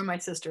helped. Community where my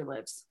sister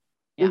lives.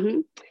 Yeah.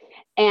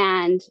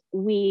 And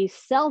we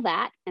sell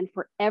that, and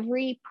for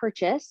every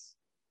purchase,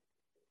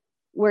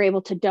 we're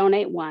able to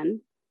donate one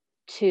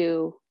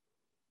to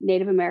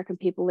Native American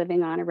people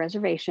living on a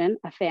reservation,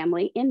 a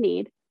family in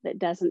need that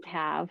doesn't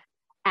have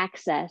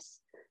access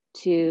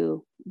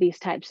to these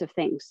types of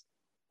things.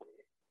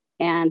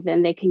 And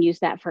then they can use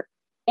that for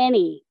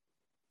any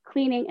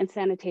cleaning and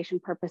sanitation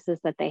purposes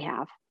that they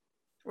have.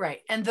 Right.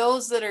 And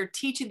those that are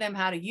teaching them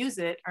how to use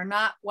it are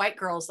not white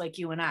girls like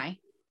you and I.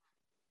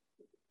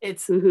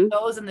 It's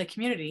those in the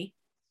community,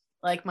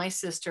 like my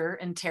sister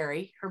and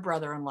Terry, her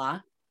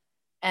brother-in-law,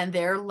 and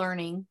they're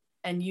learning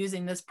and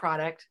using this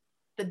product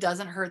that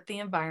doesn't hurt the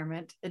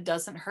environment, it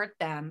doesn't hurt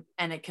them,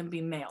 and it can be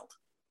mailed.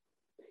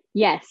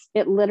 Yes,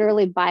 it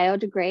literally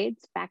biodegrades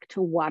back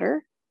to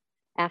water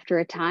after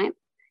a time.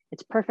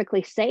 It's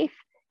perfectly safe.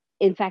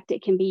 In fact,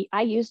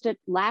 I used it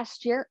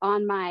last year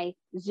on my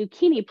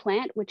zucchini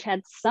plant, which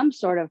had some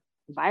sort of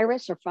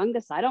virus or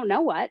fungus. I don't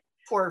know what.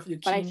 Poor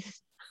zucchini.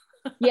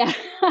 Yeah,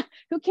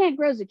 who can't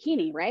grow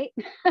zucchini, right?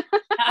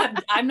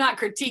 I'm not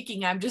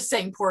critiquing. I'm just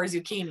saying poor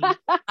zucchini.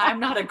 I'm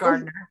not a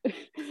gardener,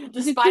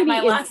 despite my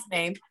last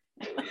name.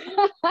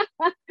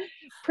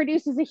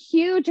 Produces a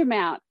huge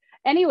amount.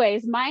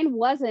 Anyways, mine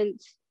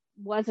wasn't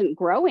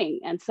growing,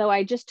 and so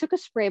I just took a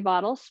spray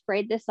bottle,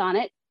 sprayed this on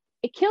it.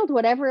 It killed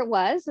whatever it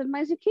was, and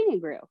my zucchini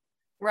grew.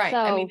 Right. So,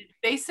 I mean, it's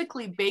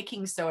basically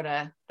baking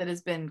soda that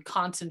has been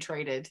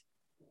concentrated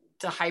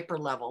to hyper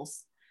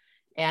levels,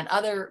 and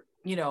other,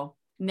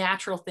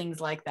 natural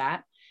things like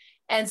that.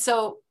 And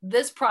so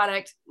this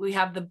product, we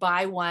have the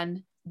buy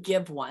one,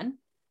 give one.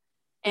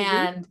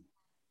 And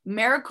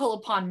miracle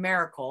upon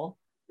miracle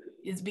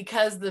is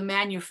because the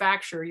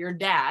manufacturer, your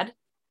dad,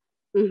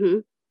 Mm-hmm.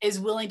 is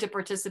willing to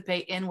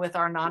participate in with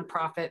our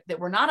nonprofit, that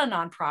we're not a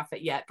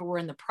nonprofit yet, but we're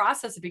in the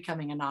process of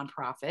becoming a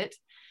nonprofit.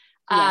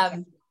 Yes.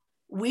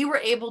 We were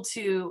able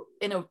to,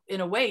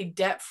 in a way,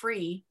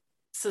 debt-free,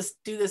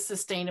 do this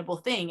sustainable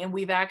thing. And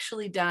we've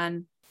actually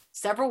done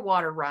several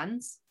water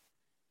runs.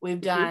 We've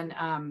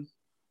done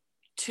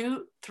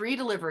 3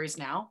 deliveries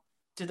now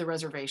to the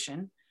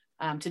reservation,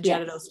 to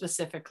Jeddito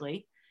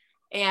specifically.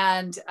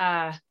 And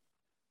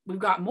we've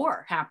got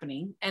more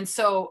happening. And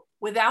so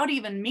without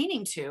even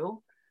meaning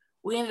to,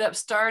 we ended up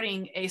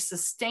starting a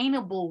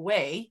sustainable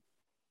way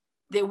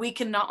that we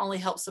can not only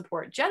help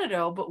support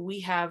Jeddito, but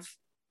we have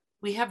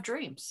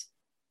dreams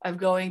of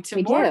going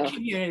to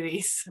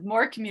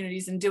more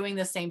communities and doing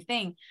the same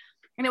thing.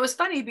 And it was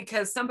funny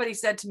because somebody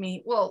said to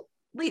me, well,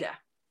 Lita,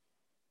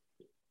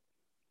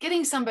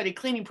 getting somebody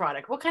cleaning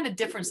product, what kind of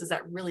difference does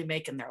that really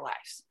make in their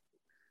lives?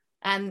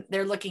 And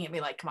they're looking at me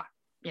like, come on,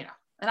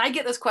 and I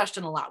get this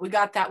question a lot. We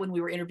got that when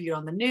we were interviewed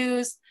on the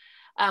news.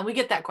 We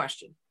get that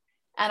question.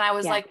 And I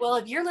was like, well,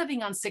 if you're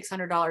living on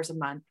 $600 a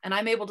month and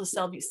I'm able to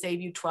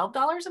save you $12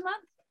 a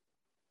month,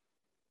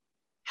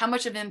 how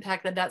much of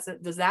impact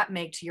does that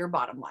make to your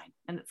bottom line?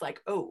 And it's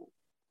like, oh,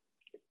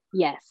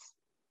 yes.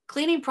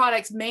 Cleaning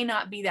products may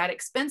not be that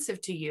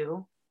expensive to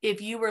you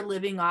if you were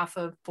living off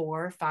of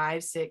 $4,000,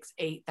 $5,000,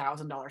 $6,000,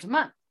 $8,000 a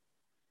month.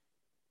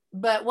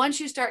 But once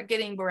you start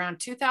getting around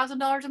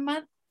 $2,000 a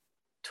month,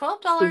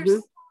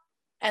 $12,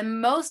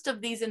 and most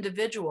of these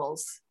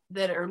individuals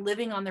that are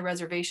living on the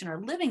reservation are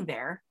living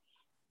there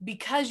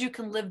because you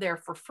can live there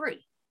for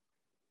free.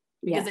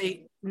 Because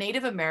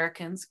Native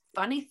Americans,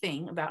 funny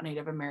thing about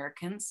Native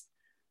Americans,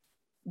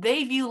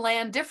 they view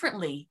land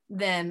differently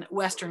than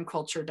Western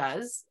culture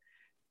does.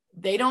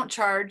 They don't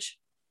charge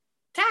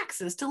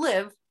taxes to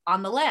live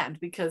on the land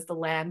because the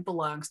land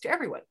belongs to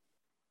everyone.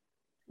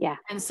 Yeah.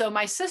 And so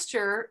my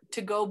sister,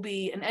 to go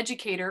be an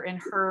educator in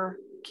her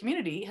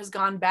community, has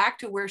gone back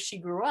to where she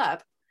grew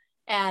up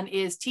and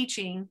is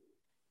teaching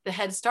the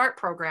Head Start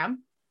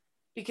program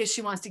because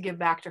she wants to give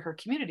back to her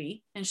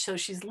community. And so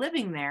she's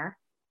living there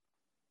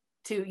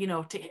to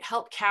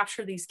help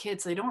capture these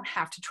kids so they don't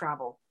have to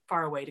travel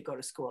far away to go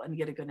to school and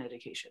get a good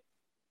education.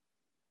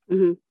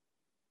 Mm-hmm.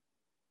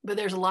 But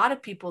there's a lot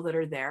of people that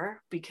are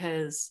there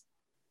because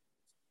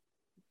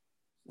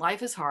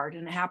life is hard,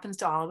 and it happens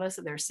to all of us,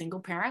 that they're single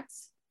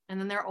parents. And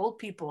then there are old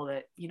people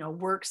that,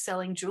 work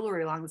selling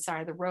jewelry along the side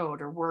of the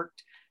road or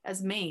worked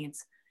as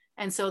maids.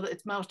 And so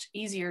it's much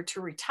easier to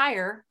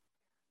retire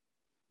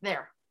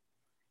there.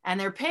 And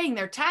they're paying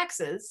their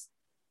taxes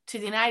to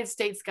the United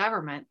States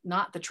government,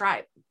 not the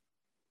tribe.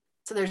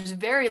 So there's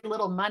very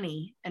little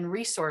money and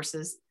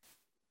resources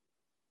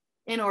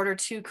in order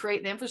to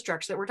create the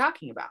infrastructure that we're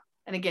talking about.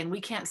 And again, we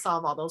can't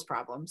solve all those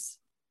problems,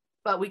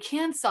 but we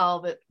can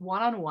solve it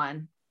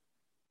one-on-one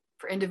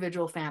for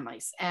individual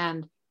families.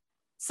 And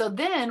so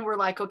then we're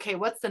like, okay,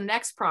 what's the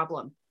next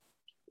problem?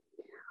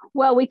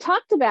 Well, we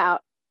talked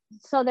about,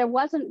 so there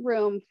wasn't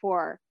room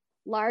for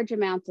large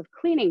amounts of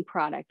cleaning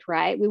product,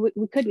 right?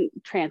 We couldn't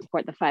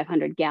transport the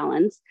 500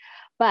 gallons,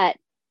 but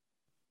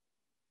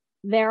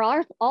there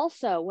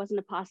also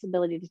wasn't a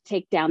possibility to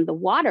take down the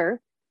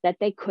water that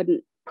they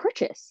couldn't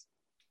purchase.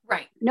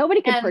 Right.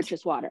 Nobody could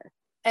purchase water.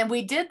 And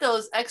we did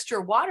those extra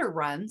water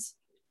runs,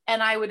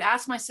 and I would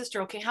ask my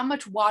sister, okay, how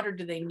much water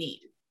do they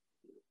need?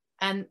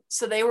 And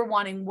so they were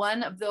wanting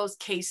one of those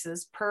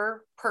cases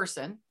per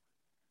person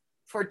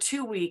for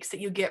 2 weeks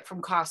that you get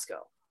from Costco.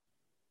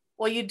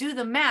 Well, you do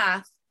the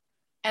math,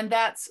 and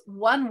that's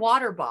one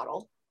water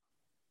bottle,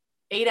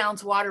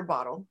 8-ounce water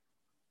bottle,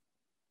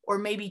 or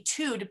maybe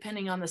 2,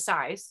 depending on the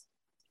size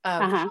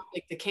of how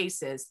big the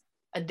case is,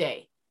 a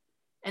day.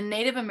 And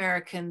Native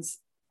Americans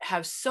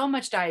have so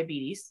much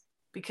diabetes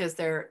because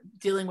they're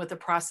dealing with the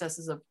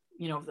processes of,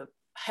 the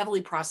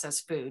heavily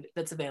processed food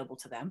that's available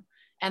to them,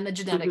 and the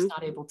genetics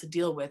not able to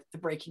deal with the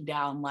breaking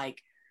down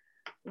like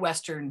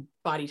Western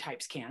body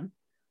types can.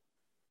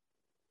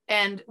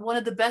 And one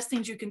of the best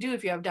things you can do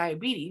if you have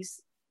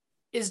diabetes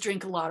is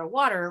drink a lot of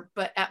water,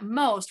 but at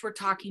most we're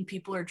talking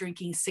people are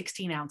drinking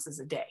 16 ounces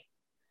a day.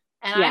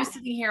 And I'm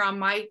sitting here on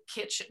my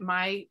kitchen,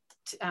 my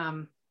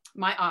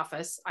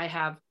office. I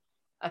have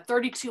a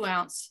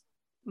 32-ounce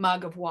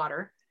mug of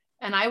water,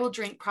 and I will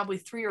drink probably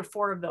 3 or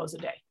 4 of those a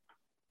day.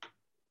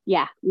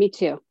 Yeah, me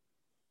too.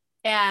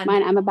 And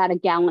mine, I'm about a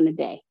gallon a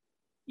day.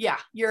 Yeah,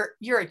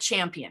 you're a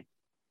champion,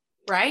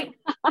 right?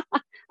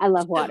 I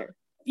love water.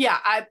 Yeah,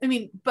 I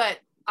mean, but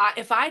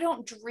if I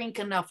don't drink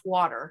enough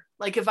water,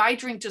 like if I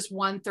drink just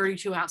one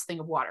 32-ounce thing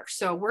of water,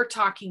 so we're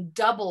talking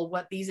double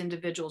what these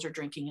individuals are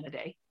drinking in a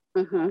day,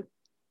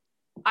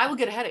 I will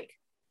get a headache.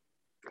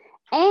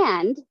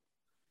 And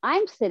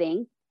I'm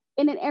sitting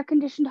in an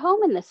air-conditioned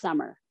home in the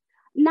summer,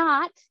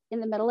 not in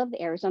the middle of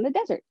the Arizona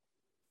desert.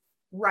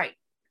 Right.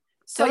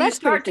 So you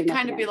start to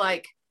kind of be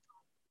like,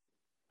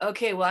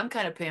 okay, well, I'm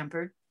kind of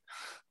pampered.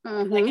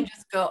 I can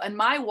just go. And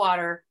my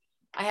water,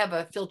 I have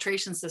a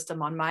filtration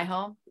system on my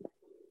home.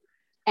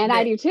 And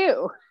I do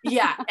too.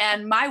 Yeah.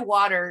 And my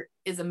water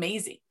is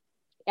amazing.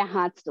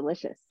 It's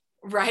delicious.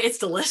 Right. It's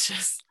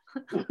delicious.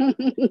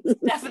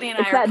 Stephanie and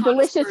I are that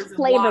delicious, connoisseurs of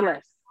water.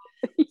 flavorless.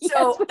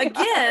 So Yes, we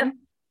again,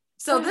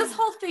 so this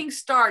whole thing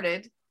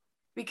started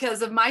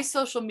because of my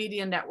social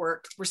media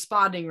network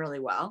responding really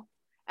well.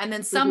 And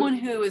then someone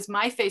who is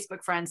my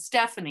Facebook friend,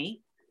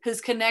 Stephanie, who's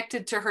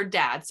connected to her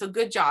dad. So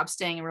good job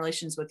staying in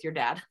relations with your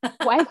dad.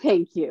 Why,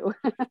 thank you.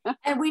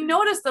 And we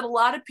noticed that a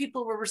lot of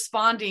people were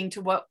responding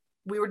to what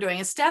we were doing.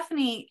 And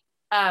Stephanie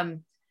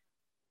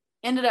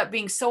ended up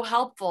being so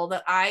helpful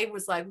that I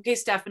was like, okay,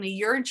 Stephanie,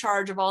 you're in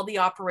charge of all the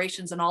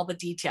operations and all the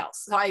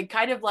details. So I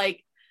kind of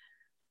like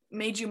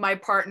made you my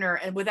partner,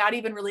 and without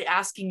even really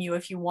asking you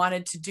if you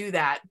wanted to do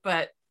that,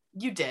 but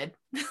you did.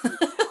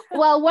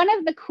 Well, one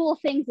of the cool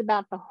things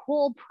about the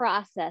whole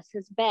process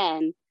has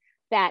been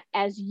that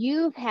as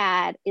you've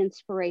had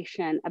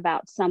inspiration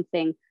about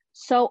something,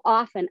 so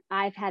often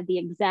I've had the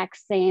exact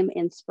same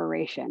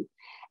inspiration.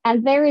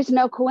 And there is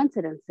no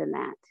coincidence in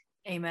that.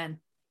 Amen.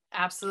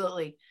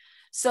 Absolutely.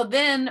 So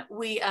then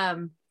we,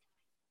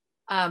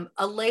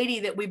 a lady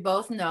that we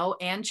both know,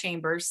 Ann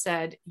Chambers,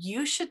 said,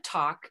 you should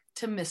talk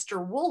to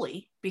Mr.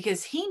 Woolley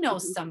because he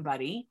knows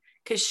somebody,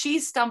 because she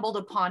stumbled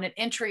upon an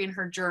entry in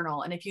her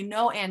journal. And if you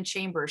know Ann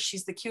Chambers,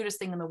 she's the cutest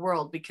thing in the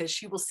world because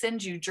she will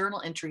send you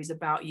journal entries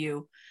about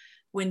you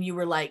when you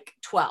were like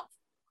 12,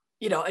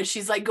 you know, and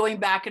she's like going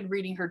back and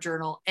reading her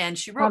journal, and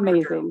she wrote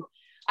her journal.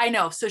 I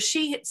know. So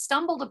she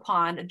stumbled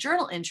upon a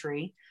journal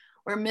entry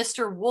where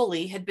Mr.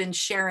 Woolley had been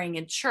sharing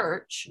in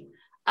church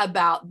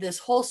about this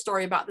whole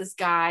story about this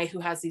guy who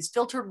has these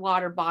filtered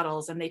water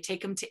bottles, and they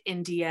take them to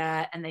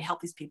India and they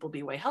help these people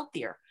be way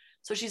healthier.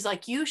 So she's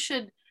like, you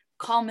should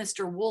call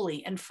Mr.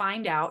 Woolley and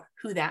find out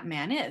who that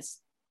man is.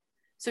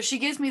 So she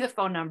gives me the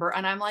phone number,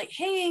 and I'm like,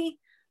 hey,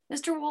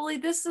 Mr. Woolley,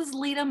 this is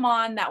Lita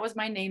Mon. That was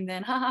my name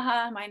then. Ha ha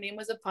ha. My name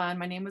was a pun.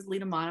 My name was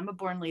Lita Mon. I'm a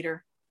born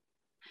leader.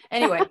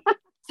 Anyway,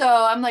 so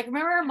I'm like,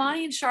 remember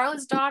Monty and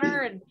Charlotte's daughter?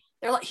 And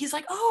they're like, he's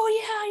like,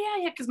 oh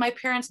yeah. Because my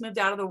parents moved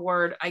out of the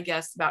ward, I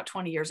guess, about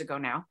 20 years ago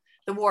now.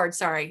 The ward,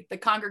 sorry, the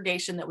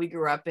congregation that we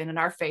grew up in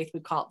our faith, we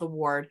call it the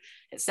ward.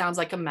 It sounds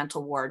like a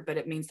mental ward, but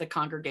it means the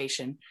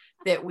congregation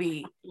that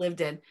we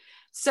lived in.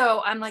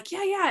 So I'm like,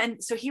 yeah.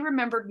 And so he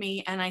remembered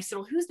me, and I said,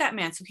 well, who's that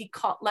man? So he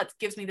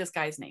gives me this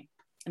guy's name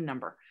and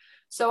number.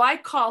 So I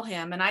call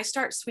him and I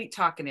start sweet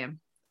talking him.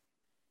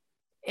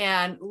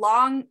 And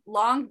long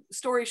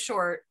story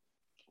short,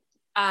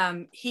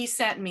 he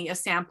sent me a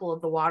sample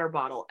of the water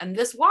bottle, and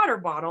this water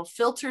bottle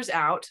filters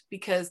out,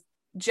 because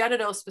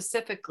Jeddito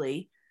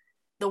specifically,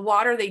 the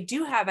water they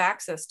do have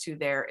access to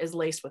there is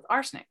laced with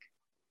arsenic.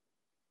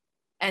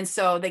 And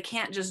so they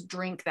can't just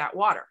drink that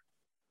water.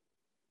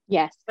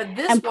 Yes. But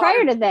this and water,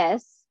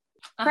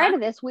 prior to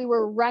this, we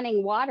were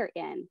running water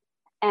in,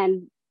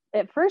 and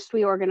at first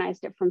we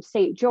organized it from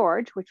St.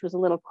 George, which was a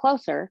little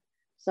closer,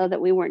 so that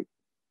we weren't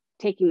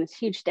taking this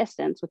huge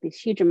distance with these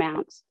huge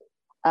amounts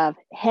of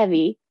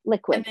heavy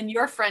liquid. And then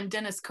your friend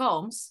Dennis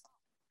Combs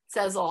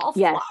says, oh, I'll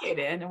fly it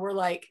in. And we're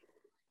like,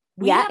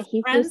 we have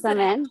he friends flew some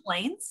that have in.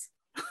 planes.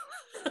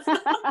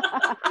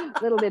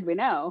 Little did we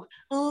know.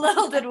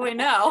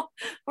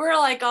 We're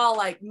like all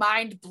like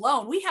mind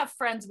blown. We have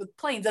friends with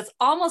planes. That's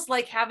almost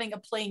like having a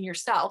plane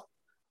yourself,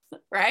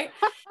 right?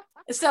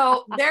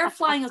 So they're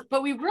flying us,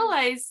 but we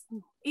realize,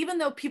 even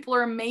though people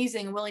are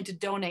amazing and willing to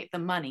donate the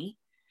money,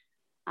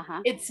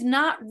 it's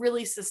not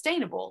really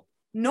sustainable,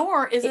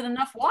 nor is it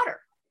enough water.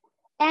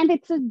 And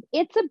it's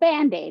a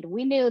Band-Aid.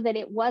 We knew that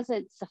it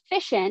wasn't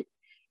sufficient.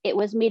 It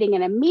was meeting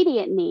an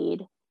immediate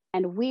need,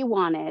 and we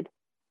wanted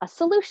a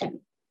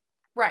solution.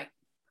 Right.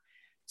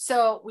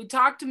 So we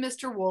talked to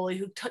Mr. Woolley,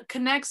 who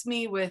connects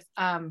me with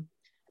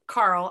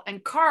Carl,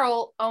 and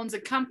Carl owns a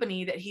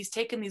company that he's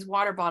taken these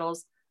water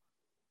bottles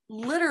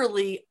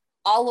literally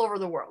all over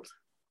the world.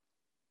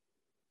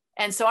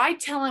 And so I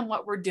tell him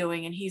what we're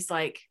doing, and he's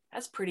like,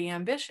 that's pretty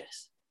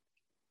ambitious.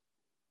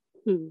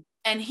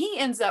 And he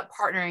ends up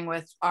partnering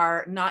with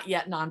our Not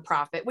Yet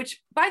nonprofit,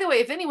 which, by the way,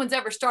 if anyone's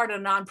ever started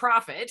a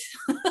nonprofit,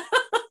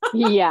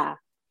 yeah,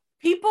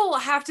 people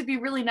have to be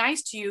really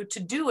nice to you to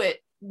do it,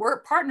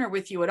 partner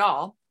with you at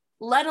all,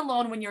 let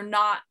alone when you're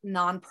not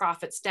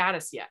nonprofit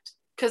status yet,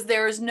 because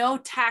there is no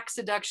tax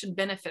deduction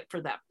benefit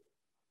for them.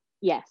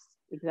 Yes,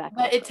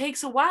 exactly. But it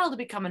takes a while to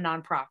become a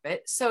nonprofit.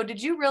 So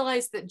did you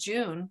realize that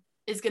June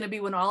is going to be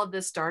when all of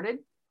this started?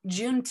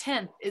 June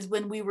 10th is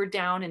when we were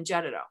down in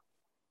Jeddito.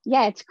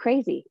 Yeah, it's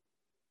crazy.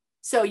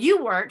 So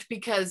you weren't,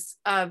 because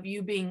of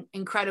you being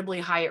incredibly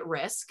high at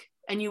risk,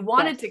 and you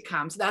wanted to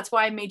come. So that's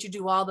why I made you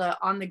do all the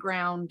on the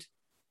ground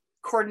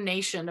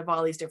coordination of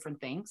all these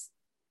different things.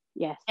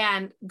 Yes.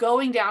 And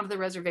going down to the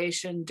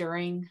reservation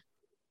during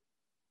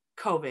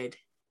COVID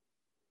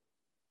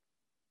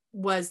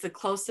was the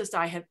closest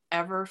I have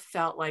ever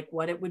felt like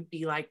what it would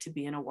be like to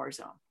be in a war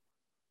zone.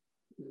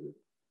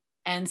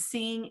 And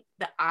seeing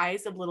the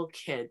eyes of little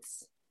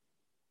kids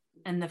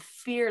and the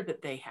fear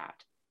that they had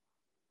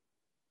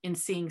in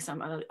seeing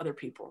some other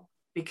people,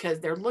 because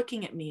they're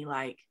looking at me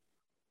like,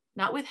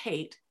 not with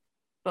hate,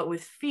 but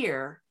with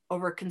fear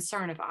over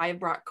concern if I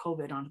brought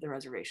COVID onto the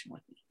reservation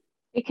with me.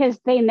 Because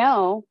they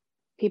know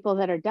people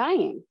that are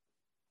dying.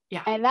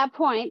 Yeah. At that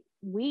point,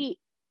 we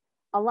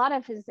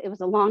it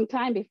was a long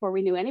time before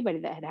we knew anybody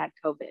that had had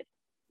COVID.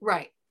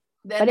 Right.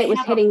 Then but it was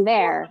hitting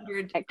there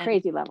 400 at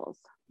crazy levels.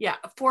 Yeah,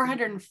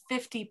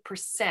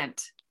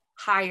 450%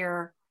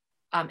 higher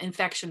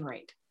infection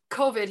rate.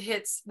 COVID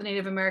hits the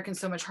Native Americans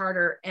so much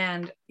harder.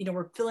 And,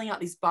 we're filling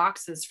out these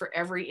boxes for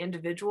every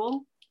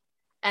individual.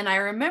 And I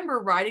remember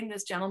writing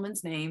this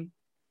gentleman's name,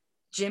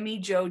 Jimmy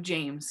Joe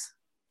James,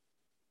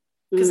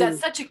 because that's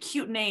such a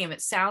cute name.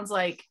 It sounds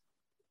like,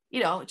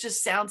 it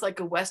just sounds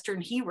like a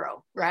Western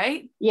hero,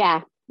 right?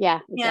 Yeah.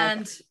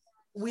 And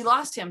we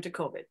lost him to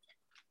COVID.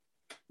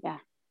 Yeah.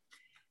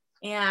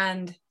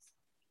 And,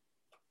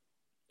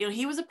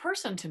 he was a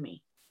person to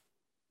me,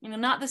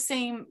 not the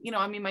same,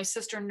 my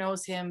sister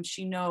knows him.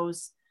 She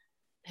knows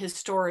his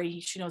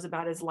story. She knows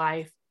about his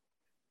life.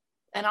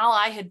 And all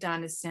I had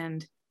done is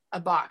send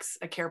a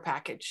care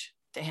package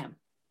to him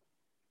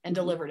and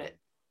delivered it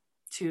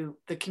to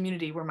the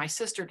community, where my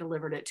sister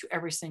delivered it to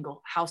every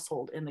single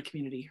household in the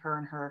community, her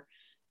and her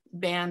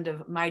band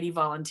of mighty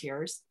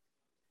volunteers.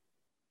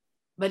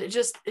 But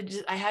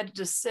I had to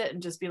just sit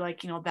and just be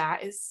like,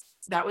 that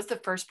was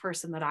the first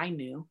person that I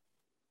knew.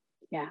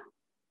 Yeah.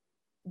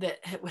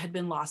 That had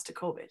been lost to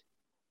COVID.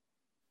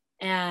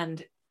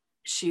 And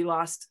she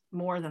lost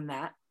more than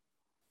that.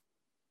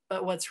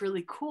 But what's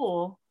really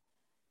cool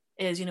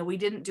is, we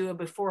didn't do a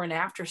before and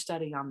after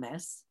study on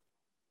this,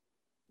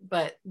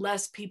 but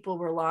less people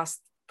were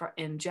lost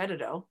in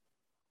Jeddito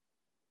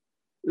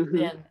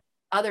than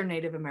other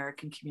Native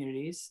American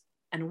communities.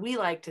 And we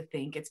like to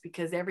think it's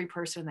because every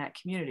person in that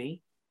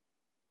community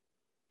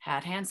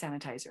had hand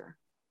sanitizer,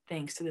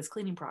 thanks to this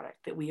cleaning product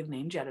that we have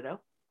named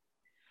Jeddito.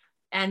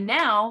 And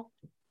now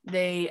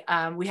we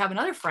have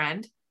another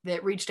friend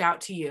that reached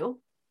out to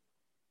you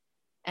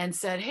and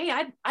said, hey,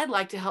 I'd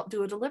like to help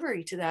do a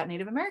delivery to that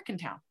Native American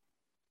town.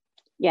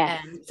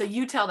 Yes. And so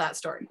you tell that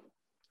story.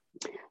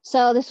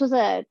 So this was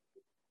a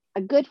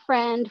good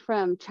friend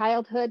from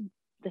childhood,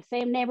 the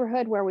same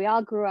neighborhood where we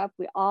all grew up.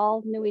 We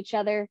all knew each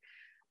other.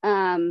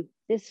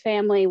 This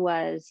family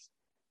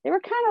they were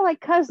kind of like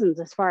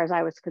cousins as far as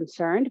I was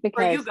concerned.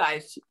 Because for you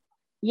guys.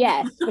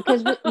 Yes,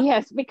 because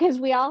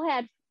we all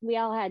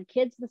had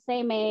kids the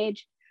same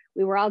age.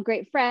 We were all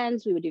great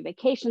friends. We would do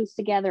vacations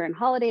together and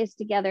holidays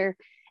together.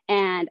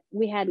 And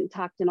we hadn't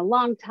talked in a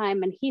long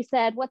time. And he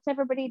said, what's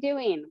everybody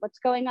doing? What's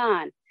going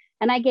on?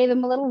 And I gave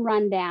him a little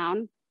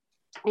rundown.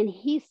 And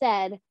he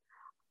said,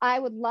 I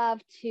would love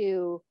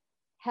to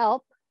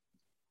help.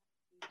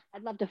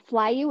 I'd love to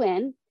fly you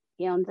in.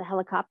 He owns a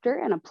helicopter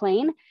and a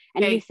plane.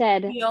 And he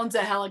said, he owns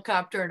a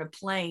helicopter and a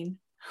plane.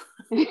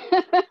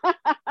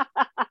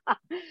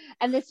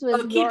 And this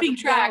was keeping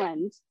track.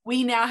 Galland.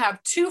 We now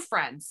have two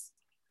friends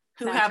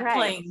who have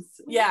planes.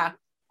 Yeah.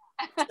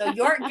 So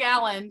York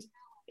Galland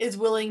is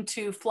willing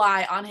to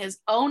fly on his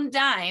own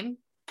dime.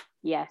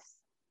 Yes.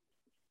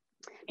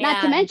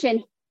 Not to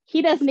mention,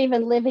 he doesn't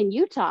even live in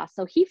Utah.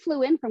 So he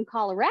flew in from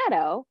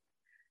Colorado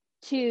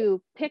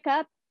to pick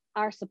up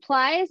our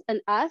supplies and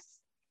us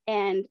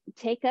and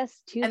take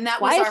us to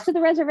to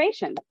the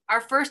reservation.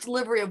 Our first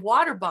delivery of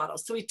water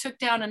bottles. So we took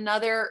down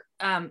another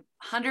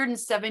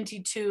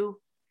 172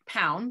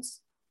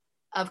 pounds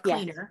of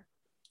cleaner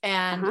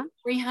and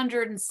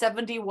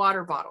 370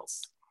 water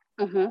bottles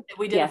that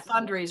we did a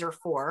fundraiser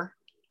for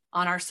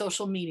on our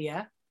social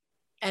media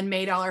and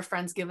made all our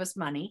friends give us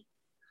money.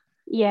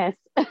 Yes.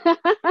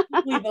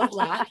 We both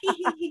laugh.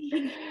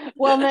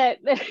 Well, the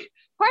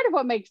part of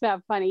what makes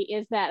that funny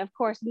is that, of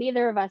course,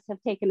 neither of us have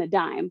taken a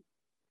dime.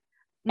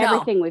 No.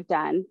 Everything we've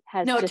done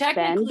has just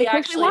been because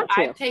actually, we want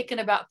to. I've taken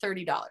about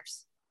 $30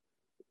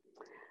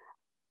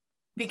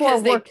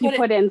 because you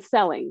put in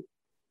selling.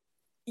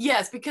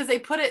 Yes, because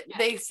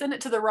they sent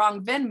it to the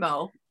wrong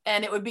Venmo,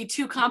 and it would be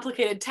too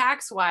complicated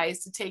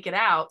tax-wise to take it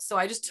out. So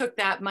I just took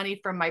that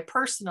money from my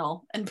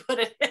personal and put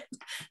it in.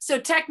 So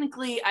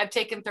technically, I've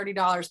taken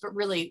 $30, but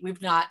really,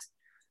 we've not.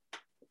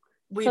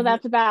 So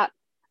that's about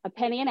a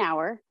penny an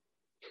hour.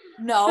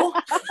 No.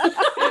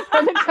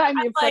 For the time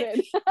you put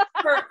in.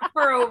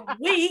 for a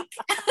week.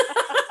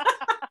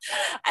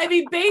 I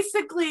mean,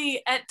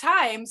 basically, at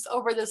times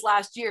over this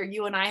last year,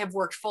 you and I have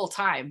worked full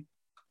time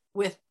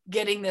with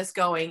getting this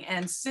going.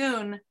 And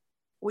soon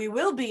we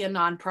will be a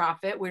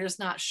nonprofit. We're just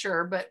not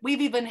sure. But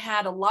we've even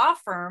had a law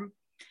firm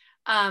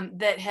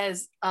that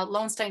has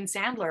Lowenstein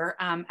Sandler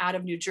out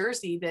of New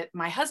Jersey that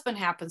my husband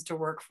happens to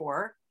work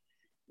for,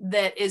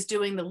 that is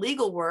doing the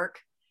legal work.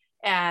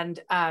 And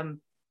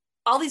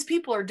all these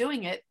people are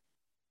doing it,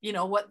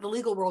 what the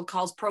legal world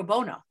calls pro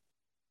bono.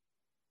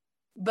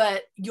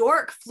 But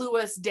York flew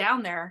us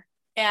down there,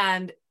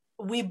 and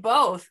we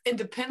both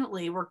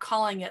independently were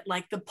calling it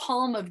like the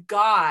palm of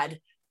God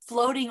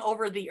floating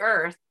over the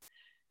earth.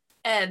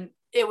 And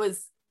it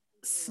was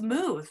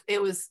smooth.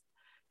 It was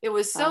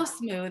so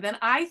smooth. And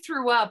I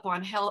threw up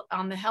on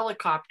the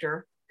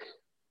helicopter,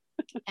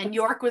 and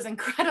York was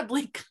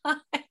incredibly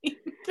kind.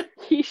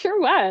 He sure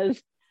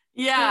was.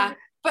 Yeah.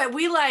 But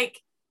we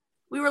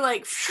were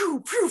like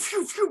phew, phew,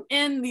 phew, phew,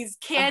 in these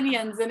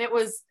canyons, and it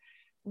was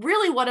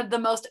really one of the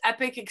most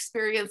epic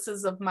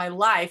experiences of my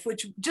life,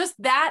 which just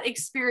that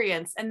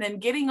experience, and then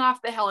getting off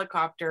the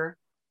helicopter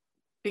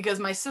because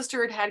my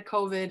sister had had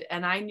COVID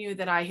and I knew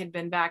that I had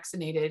been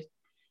vaccinated.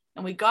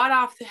 And we got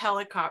off the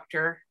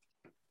helicopter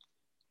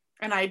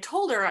and I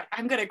told her,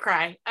 I'm going to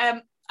cry.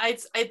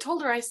 I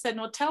told her, I said,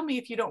 no, tell me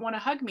if you don't want to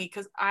hug me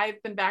because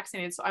I've been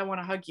vaccinated, so I want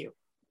to hug you.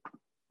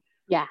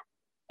 Yeah.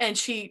 And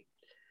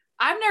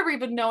I've never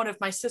even known if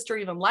my sister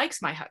even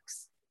likes my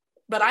hugs,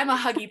 but I'm a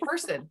huggy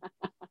person.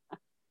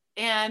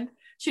 And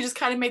she just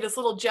kind of made this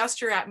little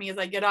gesture at me as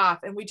I get off,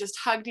 and we just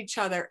hugged each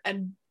other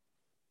and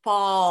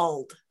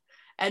bawled.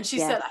 And she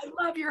said,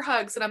 I love your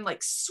hugs. And I'm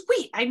like,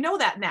 sweet, I know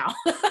that now.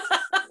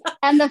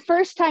 And the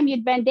first time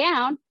you'd been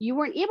down, you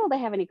weren't able to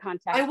have any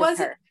contact with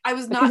her. I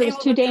was not able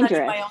too to touch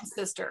dangerous. my own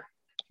sister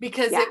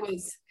because it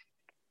was,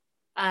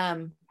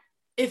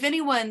 if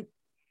anyone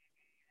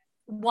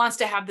wants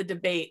to have the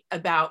debate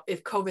about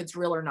if COVID's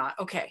real or not,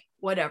 okay,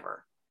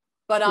 whatever.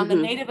 But on the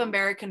Native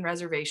American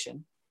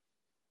reservation,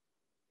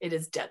 it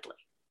is deadly.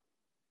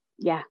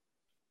 Yeah.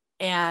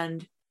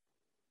 And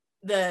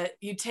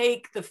you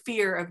take the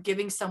fear of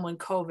giving someone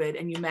COVID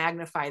and you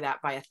magnify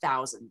that by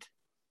 1,000.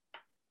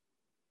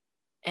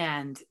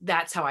 And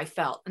that's how I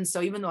felt. And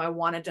so even though I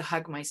wanted to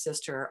hug my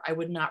sister, I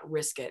would not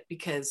risk it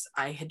because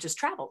I had just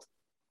traveled.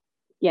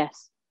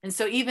 Yes. And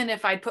so even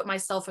if I'd put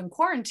myself in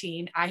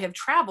quarantine, I have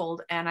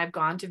traveled and I've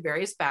gone to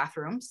various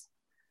bathrooms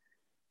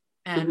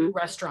and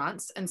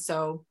restaurants. And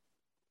so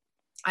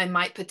I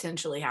might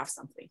potentially have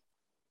something.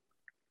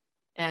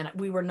 And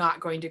we were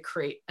not going to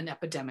create an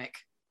epidemic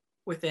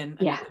within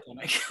an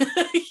epidemic,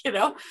 you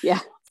know? Yeah.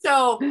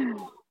 So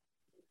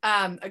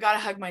I got to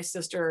hug my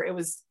sister. It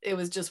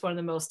was just one of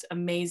the most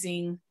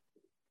amazing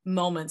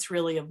moments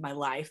really of my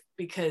life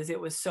because it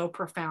was so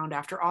profound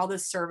after all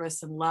this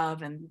service and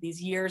love and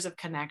these years of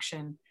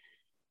connection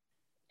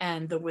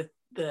and with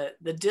the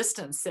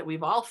distance that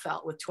we've all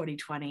felt with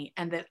 2020,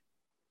 and that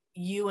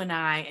you and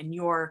I and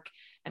York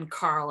and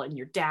Carl and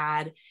your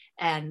dad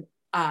and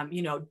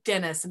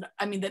Dennis, and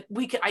I mean that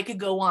I could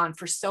go on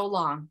for so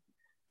long.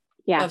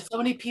 Yeah. Of so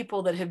many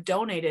people that have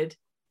donated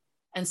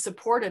and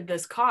supported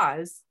this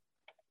cause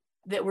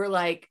that we're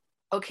like,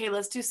 okay,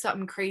 let's do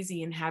something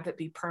crazy and have it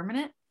be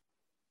permanent.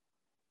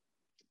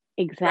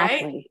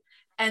 Exactly. Right?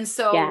 And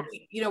so,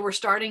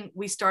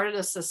 we started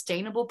a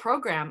sustainable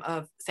program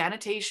of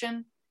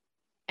sanitation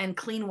and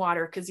clean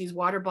water, because these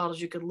water bottles,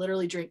 you could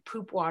literally drink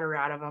poop water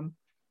out of them,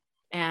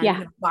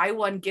 and buy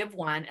one, give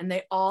one. And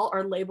they all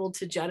are labeled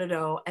to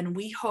Jeddito. And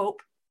we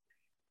hope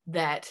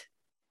that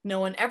no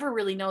one ever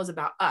really knows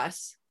about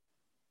us.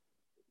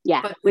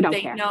 Yeah, but we don't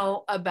they care.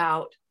 know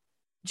about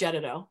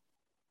Jeddito.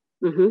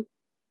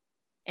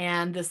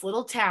 And this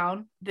little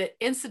town that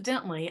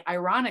incidentally,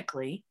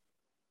 ironically,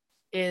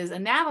 is a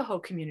Navajo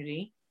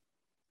community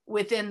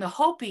within the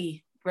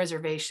Hopi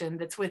reservation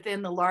that's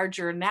within the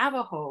larger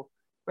Navajo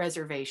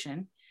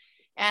reservation.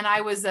 And I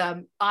was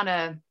on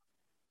a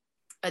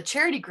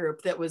charity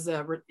group that was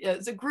a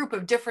group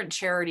of different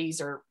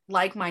charities or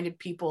like-minded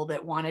people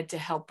that wanted to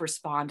help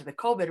respond to the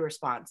COVID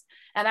response.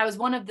 And I was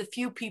one of the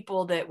few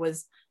people that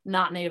was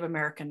not Native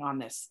American on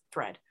this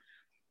thread.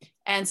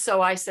 And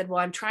so I said, well,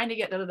 I'm trying to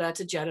get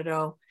to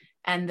Jeddito.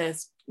 And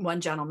this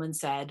one gentleman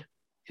said,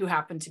 who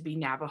happened to be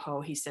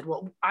Navajo, he said,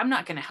 well, I'm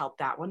not going to help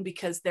that one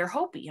because they're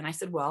Hopi. And I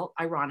said, well,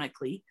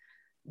 ironically,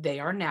 they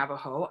are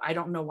Navajo. I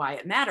don't know why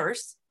it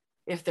matters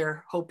if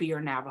they're Hopi or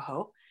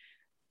Navajo.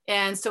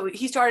 And so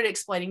he started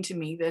explaining to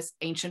me this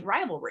ancient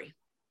rivalry.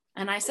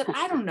 And I said,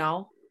 I don't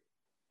know.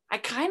 I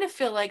kind of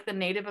feel like the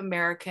Native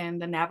American,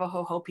 the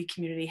Navajo Hopi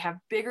community have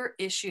bigger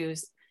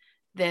issues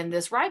than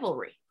this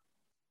rivalry.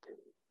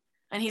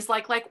 And he's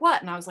like what?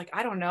 And I was like,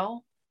 I don't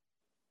know.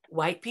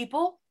 White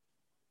people?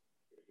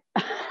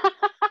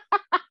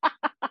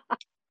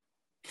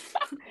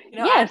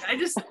 Yes.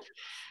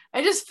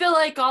 I just feel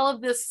like all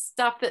of this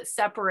stuff that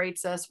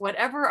separates us,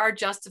 whatever our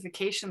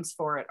justifications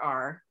for it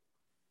are,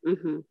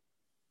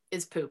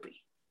 is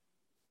poopy.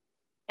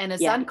 And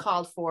it's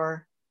uncalled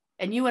for.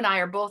 And you and I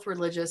are both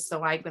religious,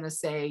 so I'm going to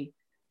say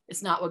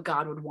it's not what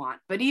God would want.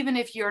 But even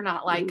if you're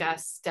not like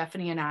us,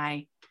 Stephanie and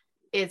I,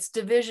 it's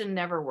division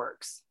never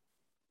works.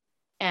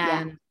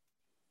 And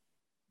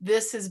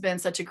this has been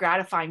such a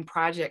gratifying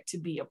project to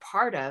be a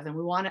part of.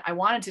 And I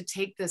wanted to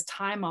take this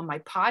time on my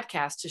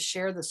podcast to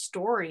share the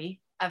story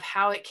of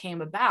how it came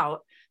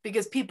about,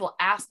 because people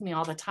ask me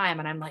all the time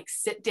and I'm like,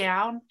 sit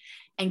down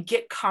and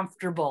get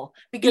comfortable,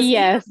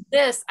 because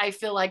this, I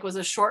feel like, was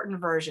a shortened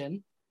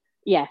version.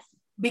 Yes.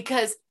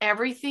 Because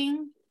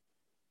everything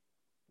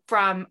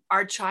from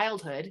our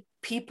childhood,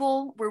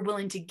 people were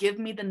willing to give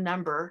me the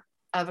number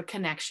of a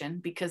connection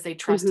because they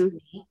trusted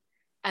me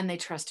and they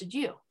trusted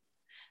you.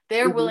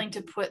 They're willing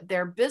to put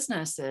their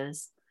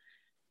businesses,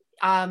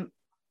 not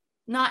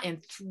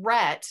in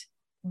threat,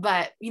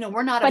 but,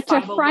 we're not but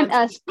to front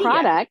us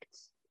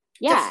products.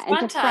 Yeah. To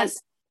front us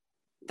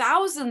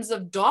thousands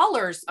of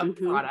dollars of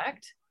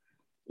product.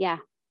 Yeah.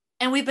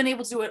 And we've been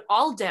able to do it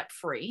all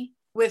debt-free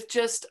with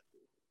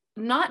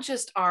not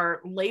just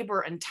our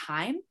labor and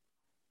time,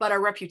 but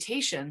our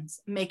reputations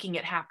making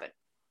it happen.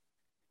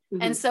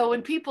 And so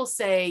when people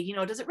say,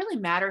 does it really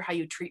matter how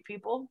you treat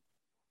people?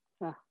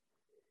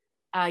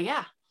 Yeah.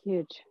 Yeah.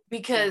 Huge.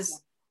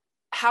 Because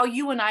how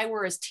you and I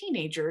were as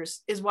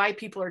teenagers is why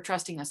people are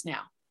trusting us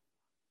now.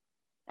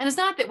 And it's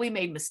not that we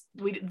made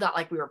not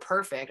like we were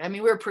perfect. I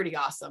mean, we were pretty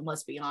awesome.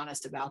 Let's be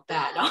honest about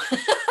that.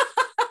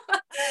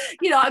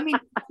 I mean,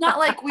 not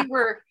like we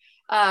were,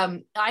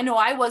 I know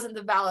I wasn't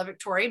the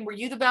valedictorian. Were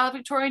you the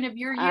valedictorian of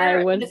your year?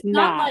 I was it's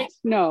not. Like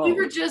no. We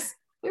were just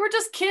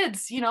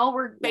kids,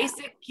 we're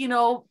basic,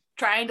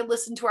 trying to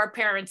listen to our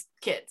parents'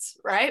 kids.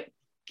 Right.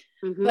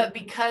 Mm-hmm. But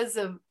because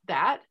of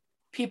that,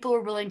 people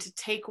were willing to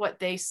take what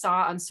they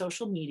saw on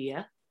social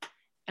media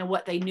and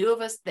what they knew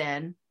of us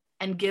then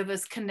and give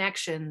us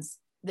connections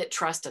that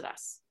trusted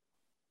us.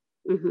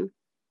 Mm-hmm.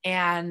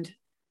 And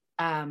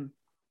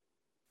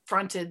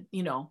fronted,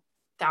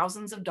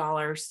 thousands of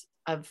dollars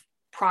of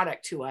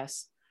product to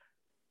us.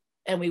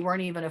 And we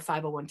weren't even a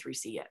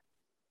 501(c) yet.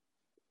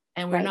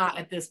 And we're not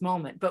at this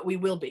moment, but we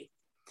will be.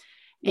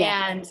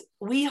 Yeah. And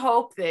we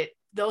hope that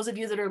those of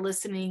you that are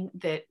listening,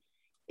 that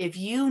if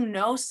you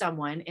know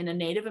someone in a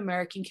Native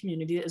American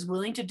community that is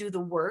willing to do the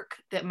work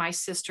that my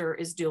sister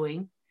is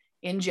doing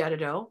in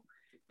Jeddito,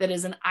 that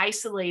is an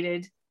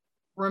isolated,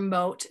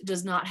 remote,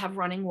 does not have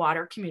running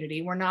water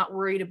community. We're not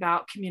worried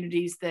about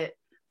communities that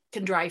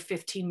can drive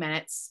 15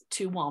 minutes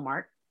to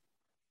Walmart.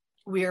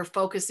 We are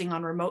focusing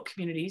on remote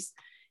communities.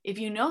 If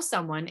you know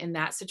someone in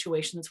that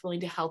situation that's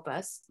willing to help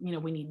us,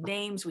 we need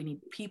names, we need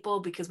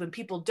people, because when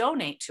people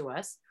donate to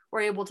us,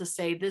 we're able to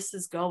say this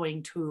is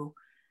going to,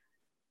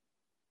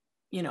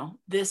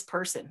 this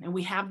person, and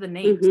we have the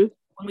names. Mm-hmm.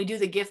 When we do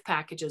the gift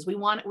packages,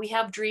 we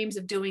have dreams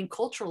of doing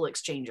cultural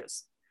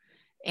exchanges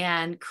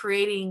and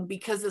creating,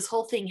 because this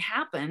whole thing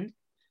happened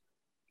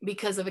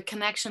because of a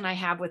connection I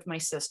have with my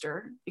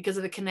sister, because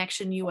of a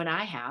connection you and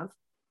I have,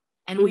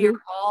 and mm-hmm. we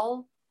are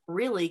all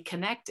really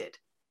connected.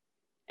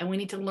 And we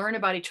need to learn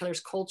about each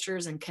other's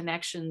cultures and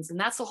connections. And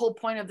that's the whole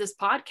point of this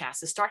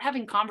podcast, is start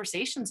having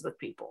conversations with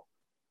people.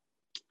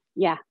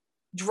 Yeah.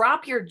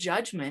 Drop your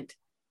judgment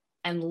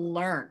and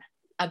learn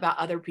about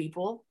other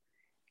people.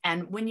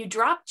 And when you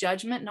drop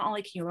judgment, not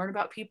only can you learn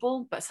about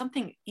people, but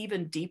something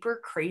even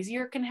deeper,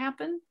 crazier can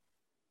happen.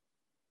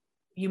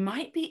 You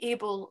might be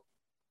able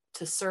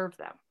to serve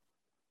them.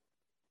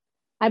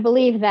 I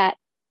believe that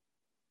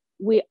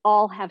we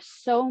all have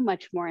so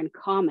much more in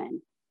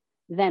common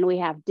than we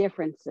have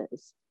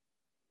differences.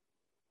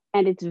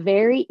 And it's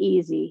very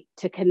easy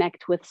to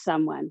connect with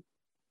someone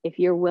if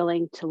you're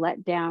willing to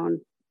let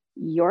down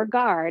your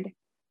guard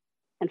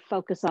and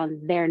focus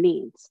on their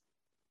needs.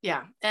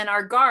 Yeah. And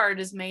our guard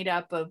is made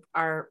up of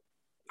our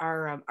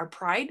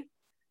pride,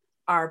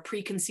 our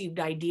preconceived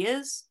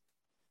ideas,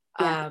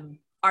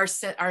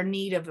 our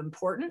need of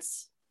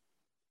importance.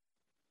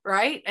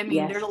 Right. I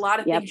mean, there's a lot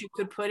of things you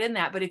could put in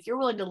that, but if you're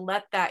willing to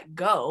let that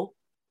go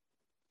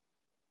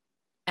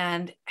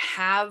and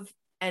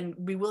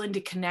be willing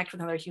to connect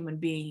with another human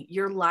being,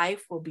 your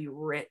life will be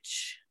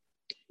rich.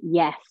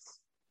 Yes.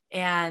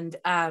 And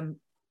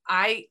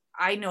I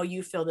know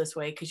you feel this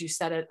way because you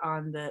said it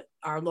on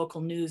our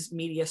local news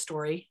media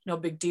story. No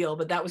big deal,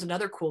 but that was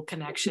another cool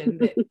connection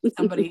that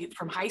somebody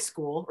from high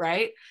school,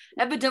 right?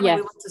 Evidently,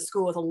 we went to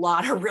school with a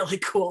lot of really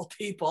cool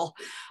people.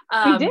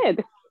 We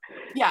did.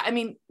 Yeah, I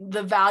mean,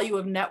 the value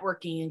of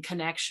networking and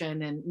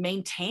connection and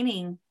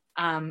maintaining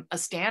a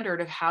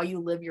standard of how you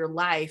live your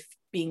life,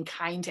 being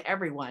kind to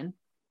everyone.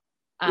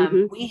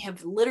 We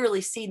have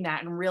literally seen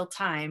that in real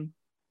time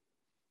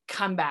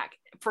come back.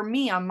 For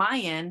me, on my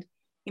end,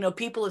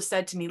 people have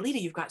said to me, Lita,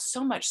 you've got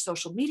so much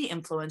social media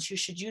influence. You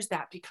should use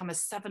that, become a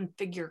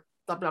 7-figure,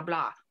 blah, blah,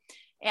 blah.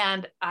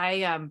 And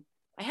I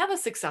have a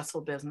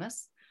successful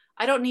business.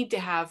 I don't need to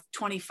have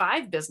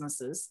 25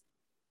 businesses.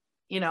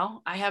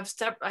 I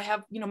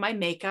have my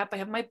makeup, I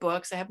have my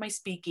books, I have my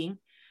speaking,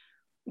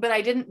 but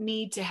I didn't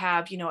need to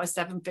have, a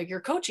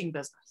 7-figure coaching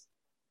business.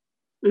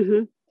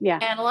 Mm-hmm. Yeah.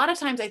 And a lot of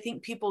times I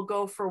think people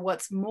go for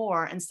what's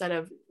more instead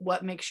of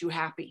what makes you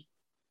happy.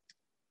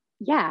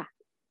 Yeah.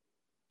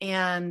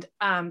 And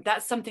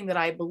that's something that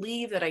I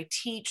believe, that I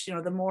teach,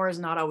 the more is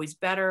not always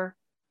better.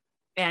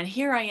 And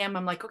here I am,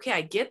 I'm like, okay,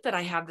 I get that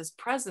I have this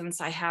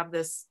presence, I have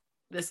this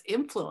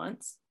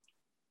influence,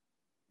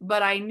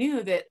 but I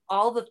knew that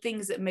all the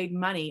things that made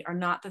money are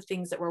not the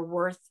things that were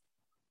worth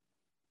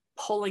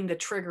pulling the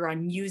trigger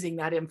on using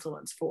that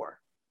influence for.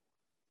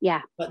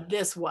 Yeah. But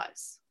this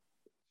was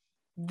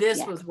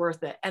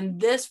worth it. And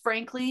this,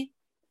 frankly,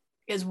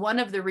 is one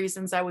of the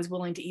reasons I was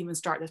willing to even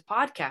start this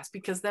podcast,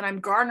 because then I'm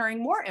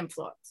garnering more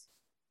influence.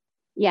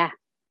 Yeah.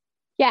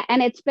 Yeah.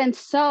 And it's been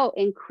so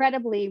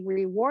incredibly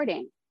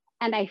rewarding.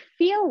 And I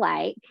feel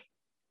like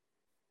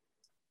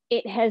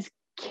it has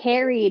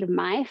carried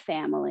my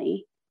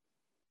family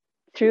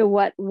through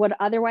what would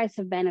otherwise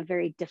have been a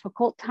very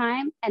difficult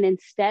time, and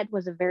instead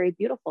was a very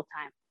beautiful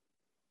time.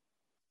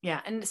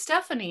 Yeah. And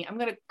Stephanie, I'm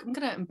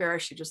gonna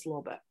embarrass you just a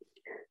little bit.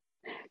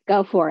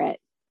 Go for it.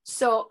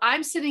 So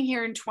I'm sitting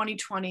here in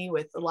 2020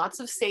 with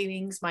lots of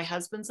savings. My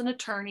husband's an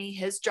attorney.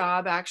 His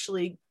job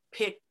actually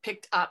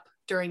picked up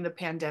during the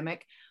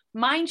pandemic.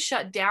 Mine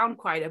shut down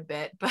quite a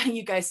bit, but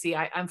you guys see,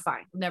 I'm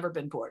fine. I've never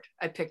been bored.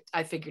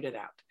 I figured it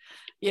out.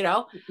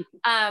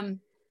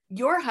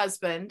 Your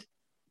husband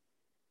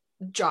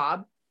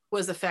job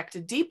was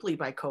affected deeply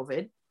by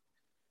COVID.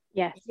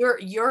 Yes.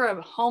 You're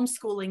a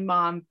homeschooling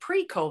mom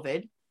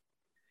pre-COVID.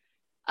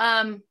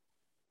 And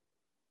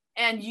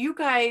you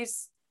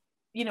guys,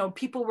 you know,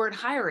 people weren't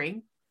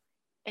hiring,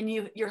 and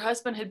your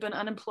husband had been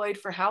unemployed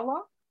for how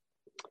long?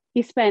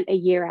 He spent a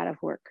year out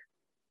of work.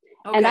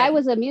 Okay. And I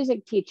was a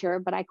music teacher,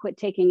 but I quit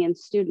taking in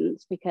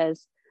students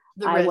because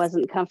I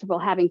wasn't comfortable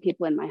having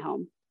people in my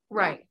home.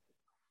 Right.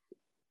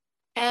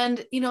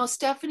 And, you know,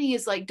 Stephanie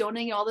is like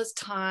donating all this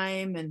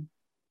time and,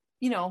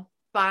 you know,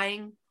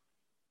 buying,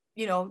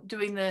 you know,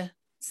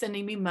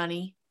 sending me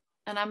money.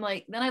 And I'm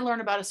like, then I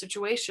learn about a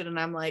situation and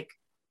I'm like,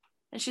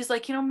 and she's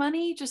like, you know,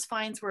 money just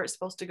finds where it's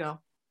supposed to go.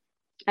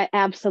 I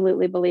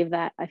absolutely believe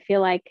that. I feel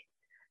like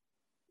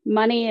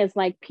money is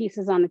like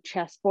pieces on a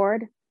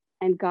chessboard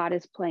and God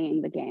is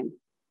playing the game.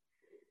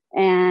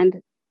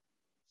 And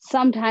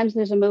sometimes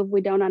there's a move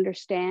we don't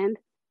understand,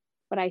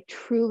 but I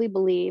truly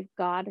believe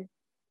God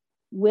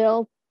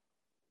will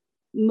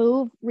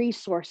move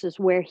resources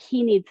where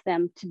he needs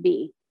them to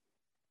be.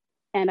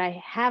 And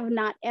I have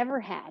not ever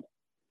had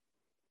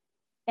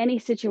any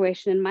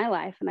situation in my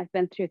life, and I've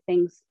been through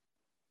things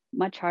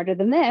much harder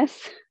than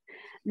this,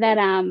 that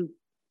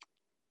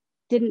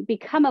didn't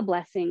become a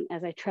blessing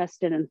as I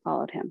trusted and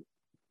followed him.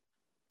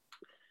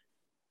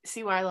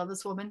 See why I love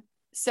this woman?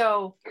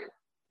 So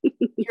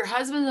your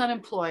husband's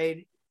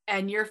unemployed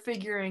and you're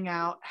figuring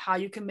out how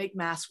you can make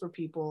masks for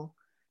people,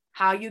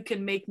 how you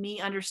can make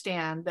me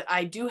understand that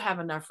I do have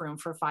enough room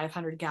for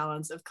 500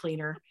 gallons of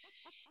cleaner,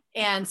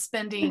 and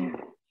spending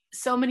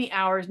so many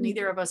hours,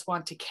 neither of us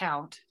want to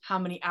count how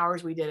many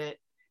hours we did it,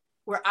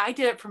 where I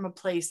did it from a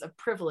place of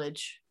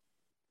privilege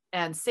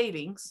and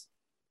savings.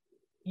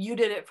 You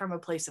did it from a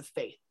place of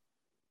faith.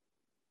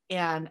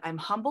 And I'm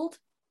humbled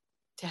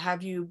to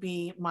have you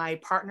be my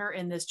partner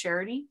in this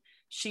charity.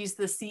 She's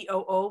the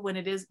COO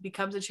when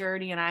becomes a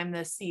charity, and I'm the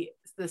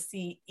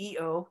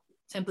CEO,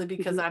 simply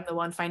because I'm the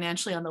one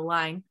financially on the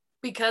line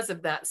because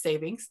of that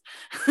savings,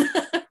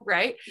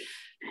 right?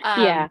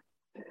 Yeah.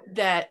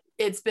 That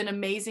it's been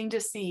amazing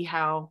to see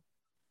how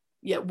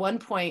at one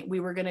point we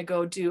were going to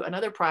go do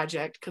another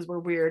project because we're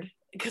weird,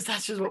 because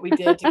that's just what we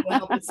did to go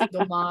help a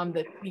single mom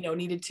that, you know,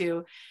 needed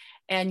to.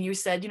 And you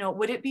said, you know,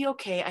 would it be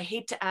okay? I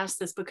hate to ask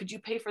this, but could you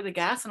pay for the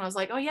gas? And I was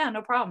like, oh yeah,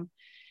 no problem.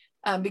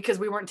 Because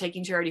we weren't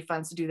taking charity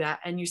funds to do that.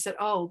 And you said,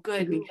 oh,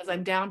 good, because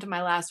I'm down to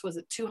my last, was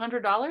it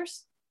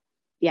 $200?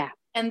 Yeah.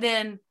 And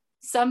then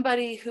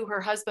somebody who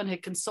her husband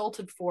had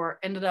consulted for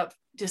ended up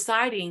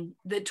deciding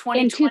that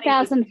 2020 in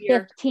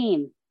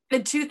 2015.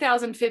 In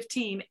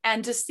 2015.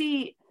 And to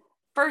see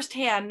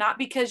firsthand, not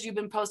because you've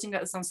been posting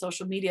about this on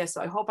social media,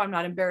 so I hope I'm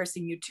not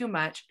embarrassing you too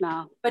much,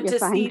 no, but to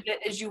fine. see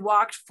that as you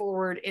walked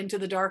forward into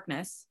the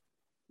darkness,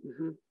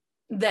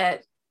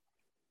 that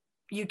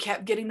you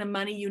kept getting the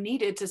money you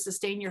needed to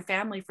sustain your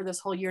family for this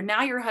whole year.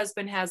 Now your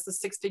husband has the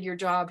 6-figure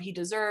job he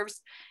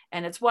deserves,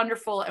 and it's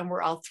wonderful, and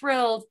we're all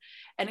thrilled,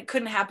 and it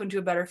couldn't happen to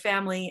a better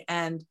family.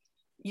 And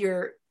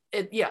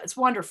it's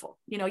wonderful.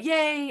 You know,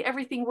 yay,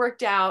 everything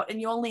worked out,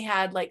 and you only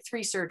had like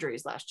 3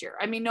 surgeries last year.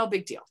 I mean, no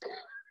big deal,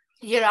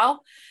 you know?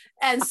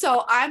 And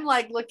so I'm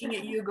like looking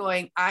at you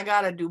going, I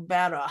gotta do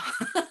better.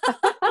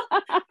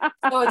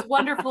 So it's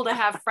wonderful to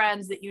have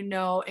friends that, you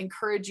know,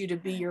 encourage you to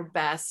be your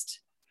best,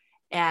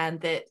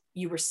 and that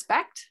you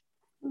respect,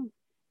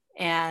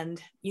 and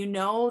you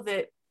know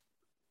that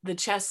the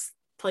chess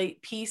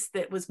plate piece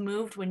that was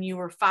moved when you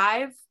were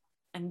 5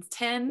 and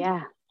 10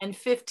 and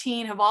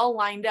 15 have all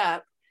lined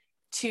up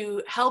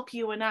to help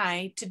you and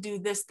I to do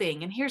this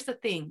thing. And here's the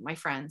thing, my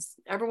friends,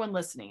 everyone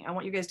listening, I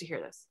want you guys to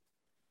hear this.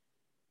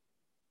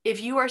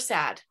 If you are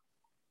sad,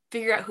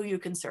 figure out who you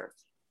can serve.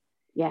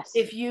 Yes.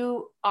 If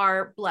you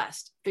are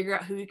blessed, figure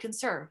out who you can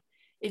serve.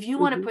 If you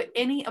want to put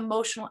any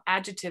emotional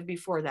adjective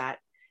before that,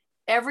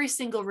 every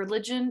single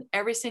religion,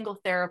 every single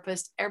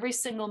therapist, every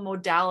single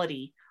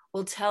modality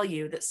will tell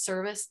you that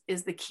service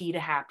is the key to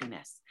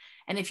happiness.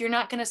 And if you're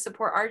not going to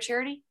support our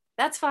charity,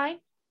 that's fine.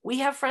 We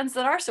have friends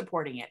that are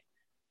supporting it.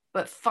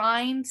 But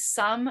find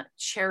some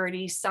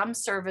charity, some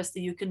service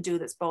that you can do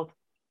that's both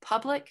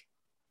public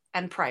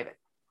and private.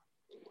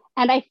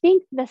 And I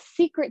think the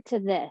secret to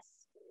this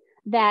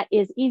that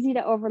is easy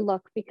to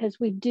overlook, because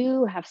we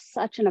do have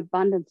such an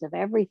abundance of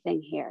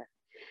everything here,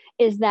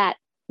 is that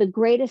the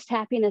greatest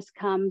happiness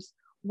comes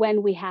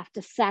when we have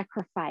to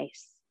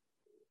sacrifice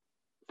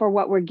for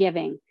what we're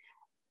giving.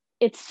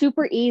 It's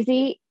super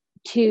easy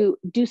to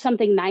do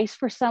something nice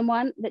for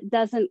someone that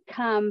doesn't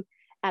come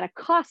at a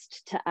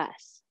cost to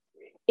us,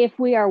 if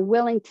we are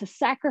willing to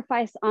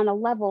sacrifice on a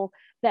level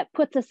that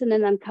puts us in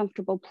an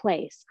uncomfortable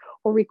place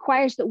or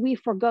requires that we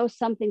forgo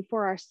something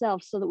for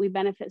ourselves so that we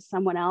benefit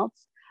someone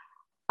else.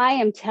 I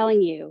am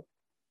telling you,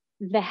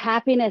 the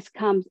happiness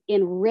comes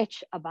in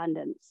rich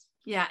abundance.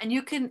 Yeah, and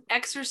you can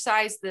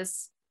exercise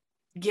this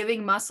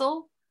giving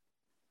muscle.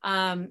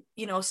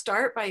 You know,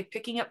 start by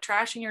picking up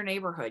trash in your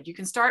neighborhood. You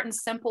can start in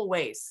simple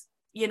ways.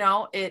 You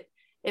know, if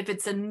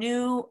it's a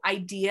new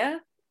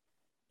idea,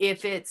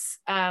 if it's,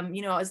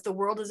 you know, as the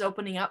world is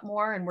opening up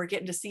more and we're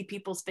getting to see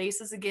people's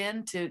faces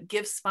again, to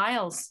give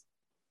smiles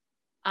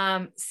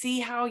See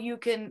how you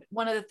can,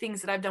 one of the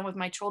things that I've done with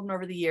my children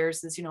over the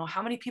years is,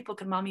 how many people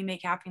can mommy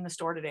make happy in the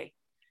store today?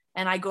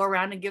 And I go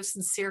around and give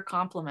sincere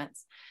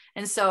compliments.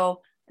 And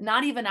so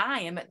not even I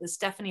am at the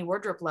Stephanie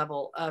Wardrop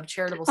level of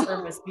charitable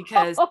service,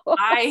 because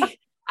I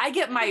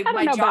get my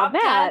job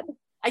done.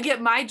 I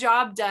get my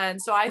job done.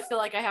 So I feel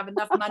like I have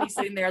enough money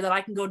sitting there that I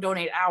can go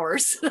donate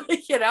hours,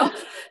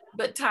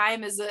 but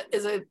time is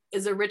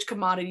a rich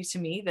commodity to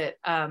me that,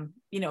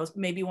 is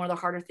maybe one of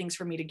the harder things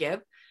for me to give,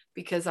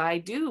 because I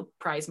do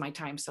prize my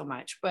time so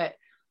much. But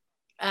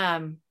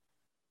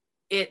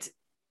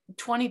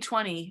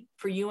 2020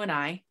 for you and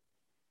I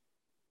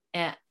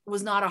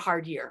was not a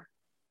hard year.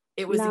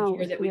 It was a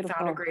year that we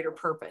found a greater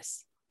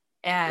purpose.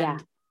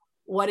 And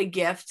what a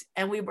gift.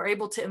 And we were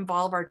able to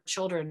involve our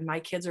children. My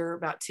kids are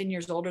about 10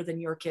 years older than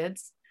your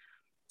kids.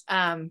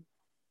 And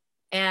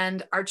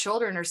our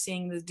children are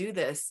seeing us do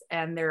this,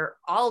 and they're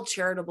all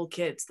charitable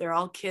kids. They're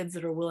all kids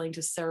that are willing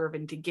to serve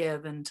and to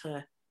give and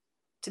to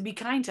be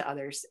kind to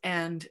others.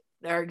 And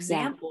their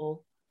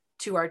example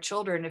to our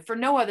children, if for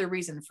no other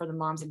reason, for the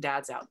moms and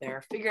dads out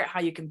there, figure out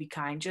how you can be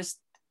kind, just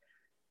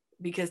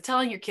because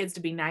telling your kids to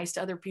be nice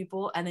to other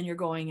people, and then you're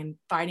going and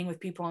fighting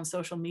with people on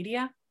social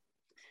media.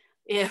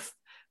 If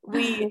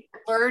we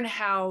learn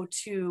how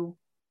to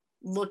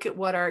look at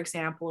what our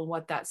example and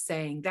what that's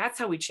saying, that's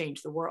how we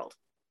change the world.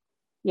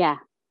 Yeah.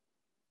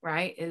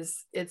 Right.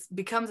 It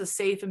becomes a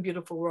safe and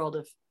beautiful world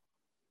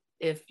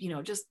if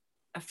just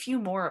a few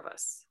more of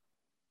us,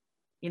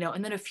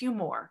 and then a few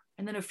more,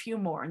 and then a few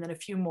more, and then a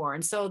few more.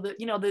 And so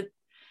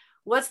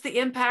what's the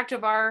impact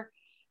of our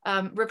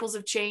Ripples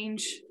of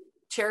Change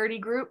charity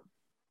group?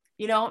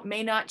 It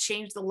may not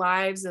change the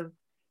lives of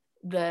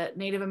the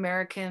Native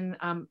American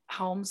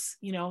homes,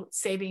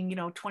 saving,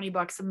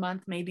 $20 a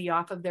month, maybe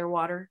off of their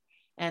water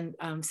and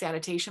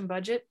sanitation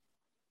budget,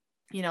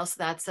 so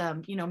that's,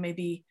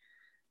 maybe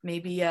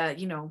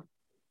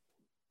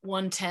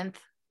 1/10,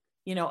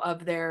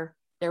 of their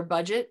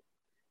budget.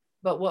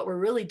 But what we're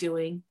really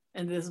doing,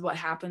 and this is what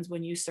happens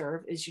when you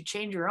serve, is you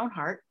change your own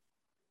heart,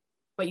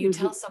 but you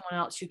tell someone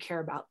else you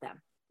care about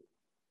them.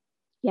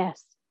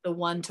 Yes. The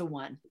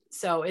one-to-one.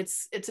 So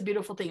it's a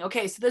beautiful thing.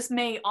 Okay. So this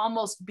may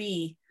almost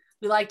be,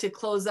 we like to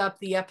close up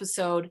the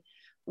episode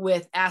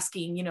with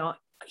asking,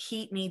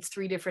 heat needs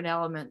 3 different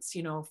elements,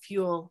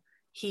 fuel,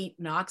 heat,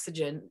 and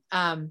oxygen.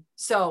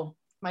 So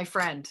my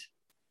friend,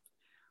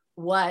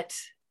 what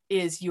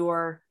is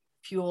your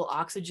fuel,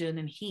 oxygen,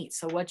 and heat?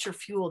 So what's your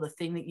fuel, the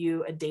thing that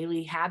a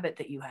daily habit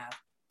that you have?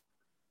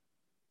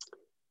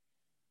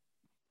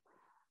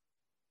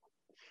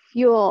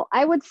 Fuel,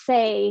 I would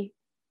say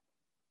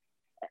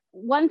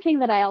one thing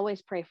that I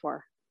always pray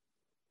for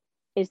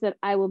is that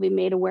I will be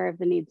made aware of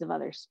the needs of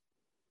others.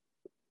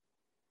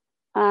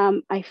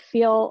 I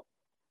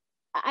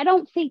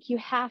don't think you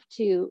have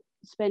to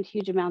spend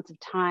huge amounts of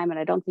time, and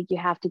I don't think you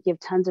have to give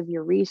tons of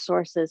your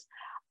resources.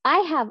 I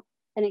have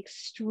an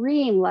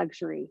extreme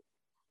luxury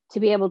to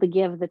be able to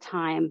give the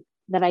time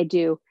that I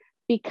do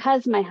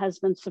because my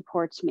husband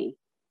supports me.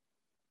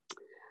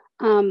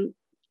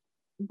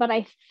 But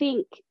I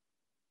think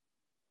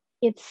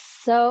it's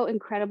so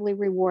incredibly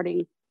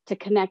rewarding to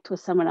connect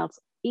with someone else,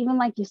 even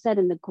like you said,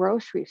 in the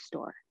grocery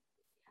store.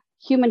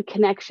 Human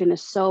connection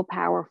is so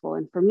powerful.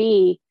 And for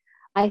me,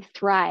 I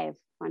thrive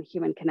on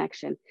human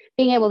connection.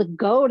 Being able to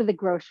go to the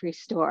grocery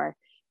store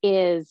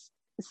is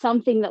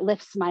something that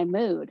lifts my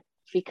mood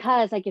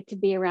because I get to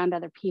be around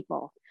other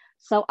people.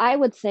 So I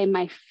would say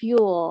my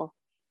fuel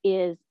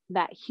is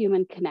that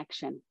human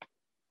connection.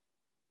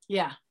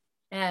 Yeah.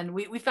 And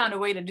we found a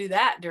way to do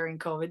that during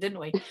COVID, didn't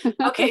we?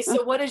 Okay.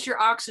 So what is your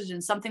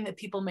oxygen? Something that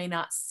people may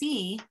not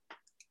see,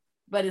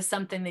 but is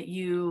something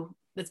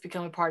that's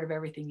become a part of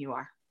everything you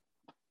are.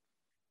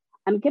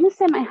 I'm going to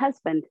say my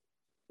husband.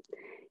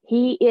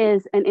 He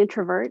is an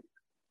introvert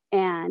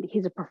and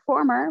he's a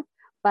performer,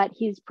 but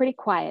he's pretty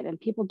quiet and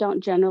people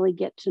don't generally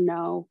get to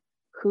know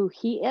who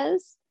he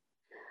is.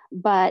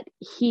 But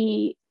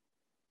he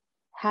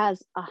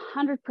has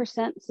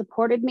 100%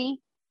 supported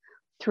me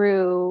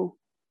through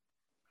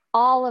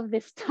all of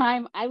this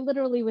time. I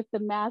literally, with the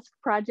mask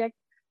project,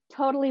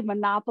 totally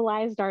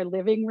monopolized our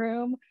living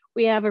room.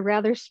 We have a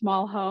rather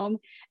small home,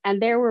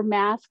 and there were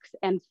masks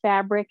and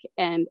fabric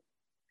and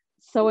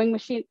sewing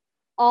machine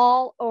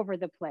all over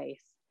the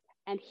place.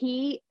 And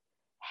he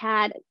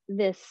had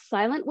this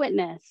silent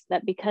witness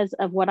that because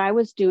of what I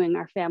was doing,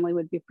 our family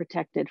would be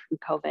protected from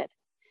COVID.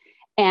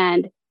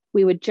 And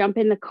we would jump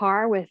in the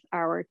car with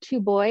our 2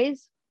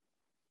 boys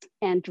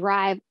and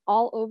drive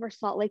all over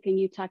Salt Lake and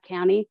Utah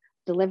County,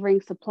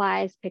 delivering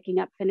supplies, picking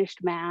up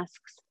finished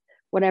masks,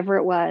 whatever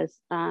it was.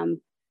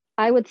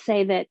 I would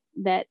say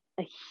that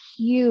a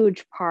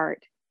huge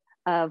part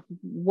of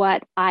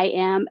what I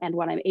am and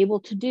what I'm able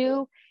to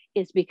do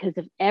is because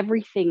of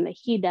everything that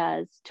he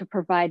does to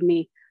provide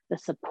me the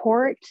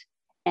support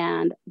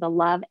and the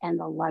love and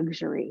the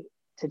luxury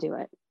to do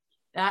it.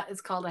 That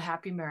is called a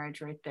happy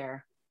marriage right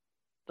there.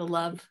 The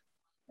love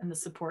and the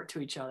support to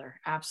each other.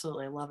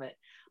 Absolutely. I love it.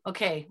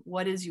 Okay.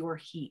 What is your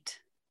heat?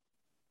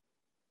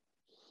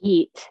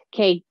 Heat.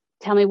 Okay.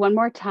 Tell me one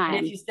more And time.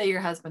 if you say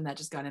your husband, that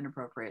just got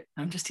inappropriate.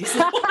 I'm just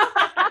teasing.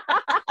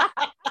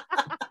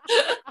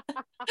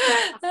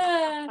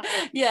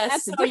 Yes.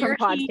 That's a So your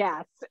different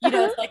podcast.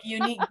 it's like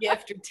unique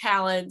gift or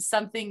talent,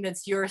 something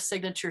that's your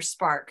signature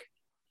spark.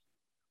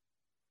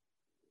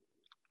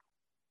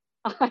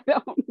 I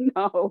don't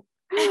know.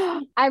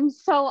 I'm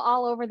so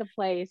all over the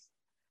place.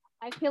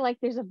 I feel like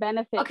there's a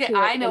benefit Okay, to it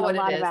I know in what a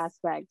it lot is. of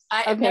aspects.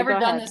 I've Okay, never go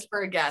done ahead. this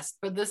for a guest,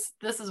 but this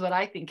is what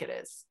I think it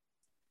is.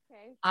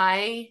 Okay.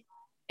 I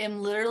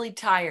am literally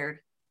tired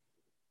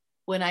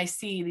when I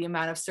see the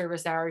amount of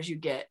service hours you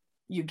give.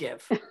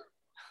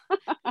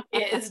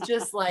 It is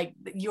just like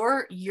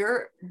your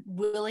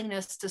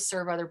willingness to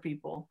serve other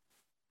people.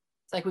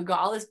 It's like we've got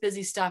all this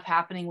busy stuff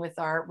happening with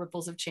our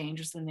Ripples of Change,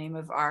 is the name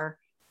of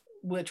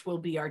which will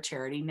be our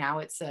charity. Now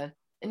it's an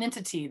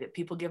entity that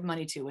people give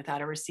money to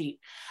without a receipt.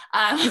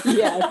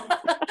 Yes.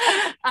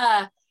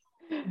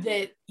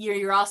 That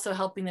you're also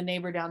helping the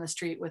neighbor down the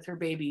street with her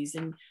babies,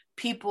 and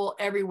people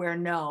everywhere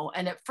know.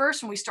 And at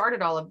first, when we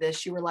started all of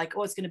this, you were like,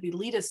 oh, it's going to be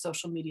Lita's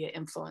social media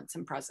influence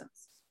and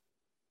presence.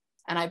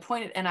 And I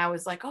pointed and I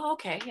was like, oh,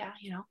 okay, yeah,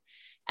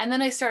 And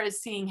then I started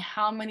seeing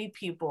how many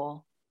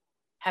people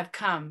have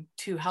come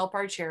to help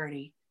our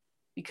charity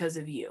because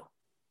of you,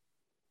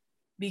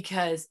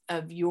 because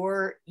of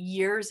your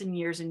years and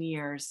years and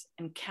years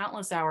and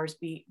countless hours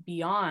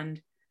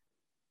beyond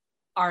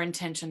our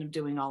intention of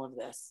doing all of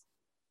this.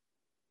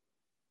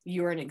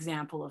 You're an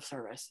example of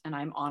service, and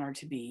I'm honored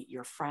to be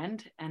your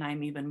friend, and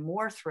I'm even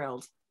more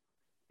thrilled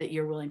that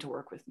you're willing to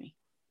work with me.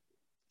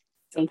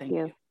 So Thank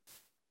you.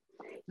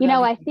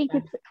 I I think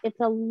it's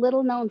a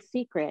little known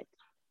secret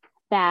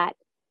that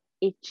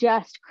it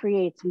just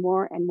creates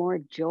more and more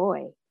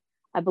joy.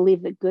 I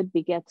believe that good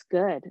begets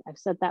good. I've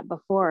said that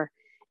before.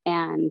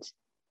 And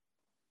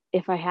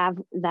if I have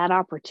that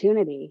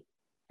opportunity,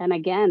 and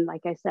again,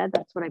 like I said,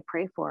 that's what I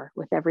pray for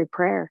with every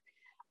prayer.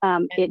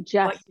 It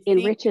just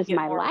enriches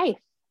my life.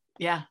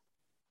 Yeah.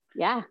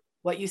 Yeah.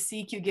 What you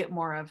seek, you get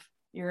more of.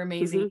 You're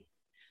amazing. Mm-hmm.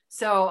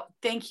 So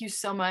thank you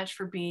so much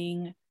for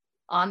being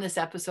on this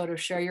episode of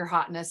Share Your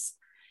Hotness,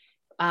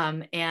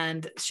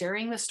 and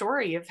sharing the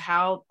story of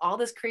how all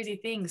this crazy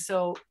things.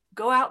 So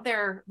go out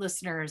there,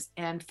 listeners,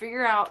 and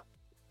figure out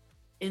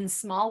in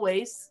small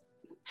ways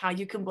how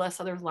you can bless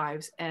other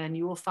lives. And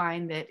you will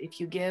find that if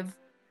you give,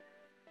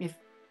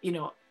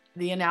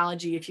 the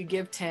analogy, if you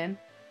give 10,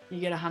 you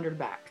get 100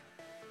 back.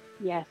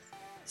 Yes.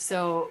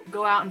 So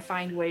go out and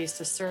find ways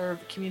to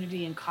serve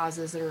community and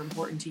causes that are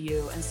important to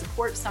you, and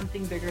support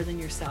something bigger than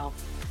yourself.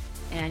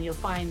 And you'll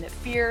find that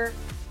fear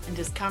and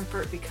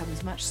discomfort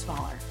becomes much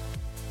smaller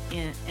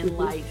in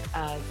light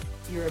of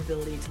your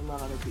ability to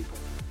love other people.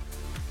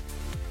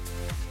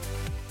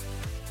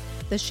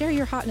 The Share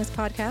Your Hotness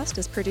podcast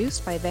is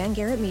produced by Van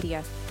Garrett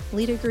Media.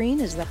 Lita Green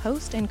is the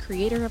host and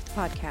creator of the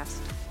podcast.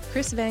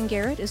 Chris Van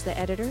Garrett is the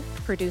editor,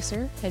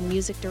 producer, and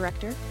music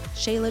director.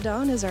 Shayla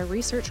Dawn is our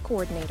research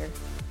coordinator.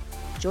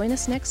 Join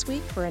us next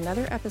week for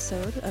another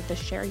episode of the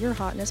Share Your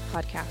Hotness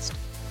podcast.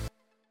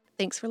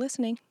 Thanks for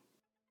listening.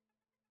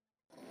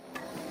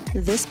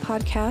 This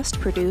podcast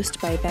produced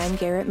by Van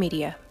Garrett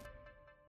Media.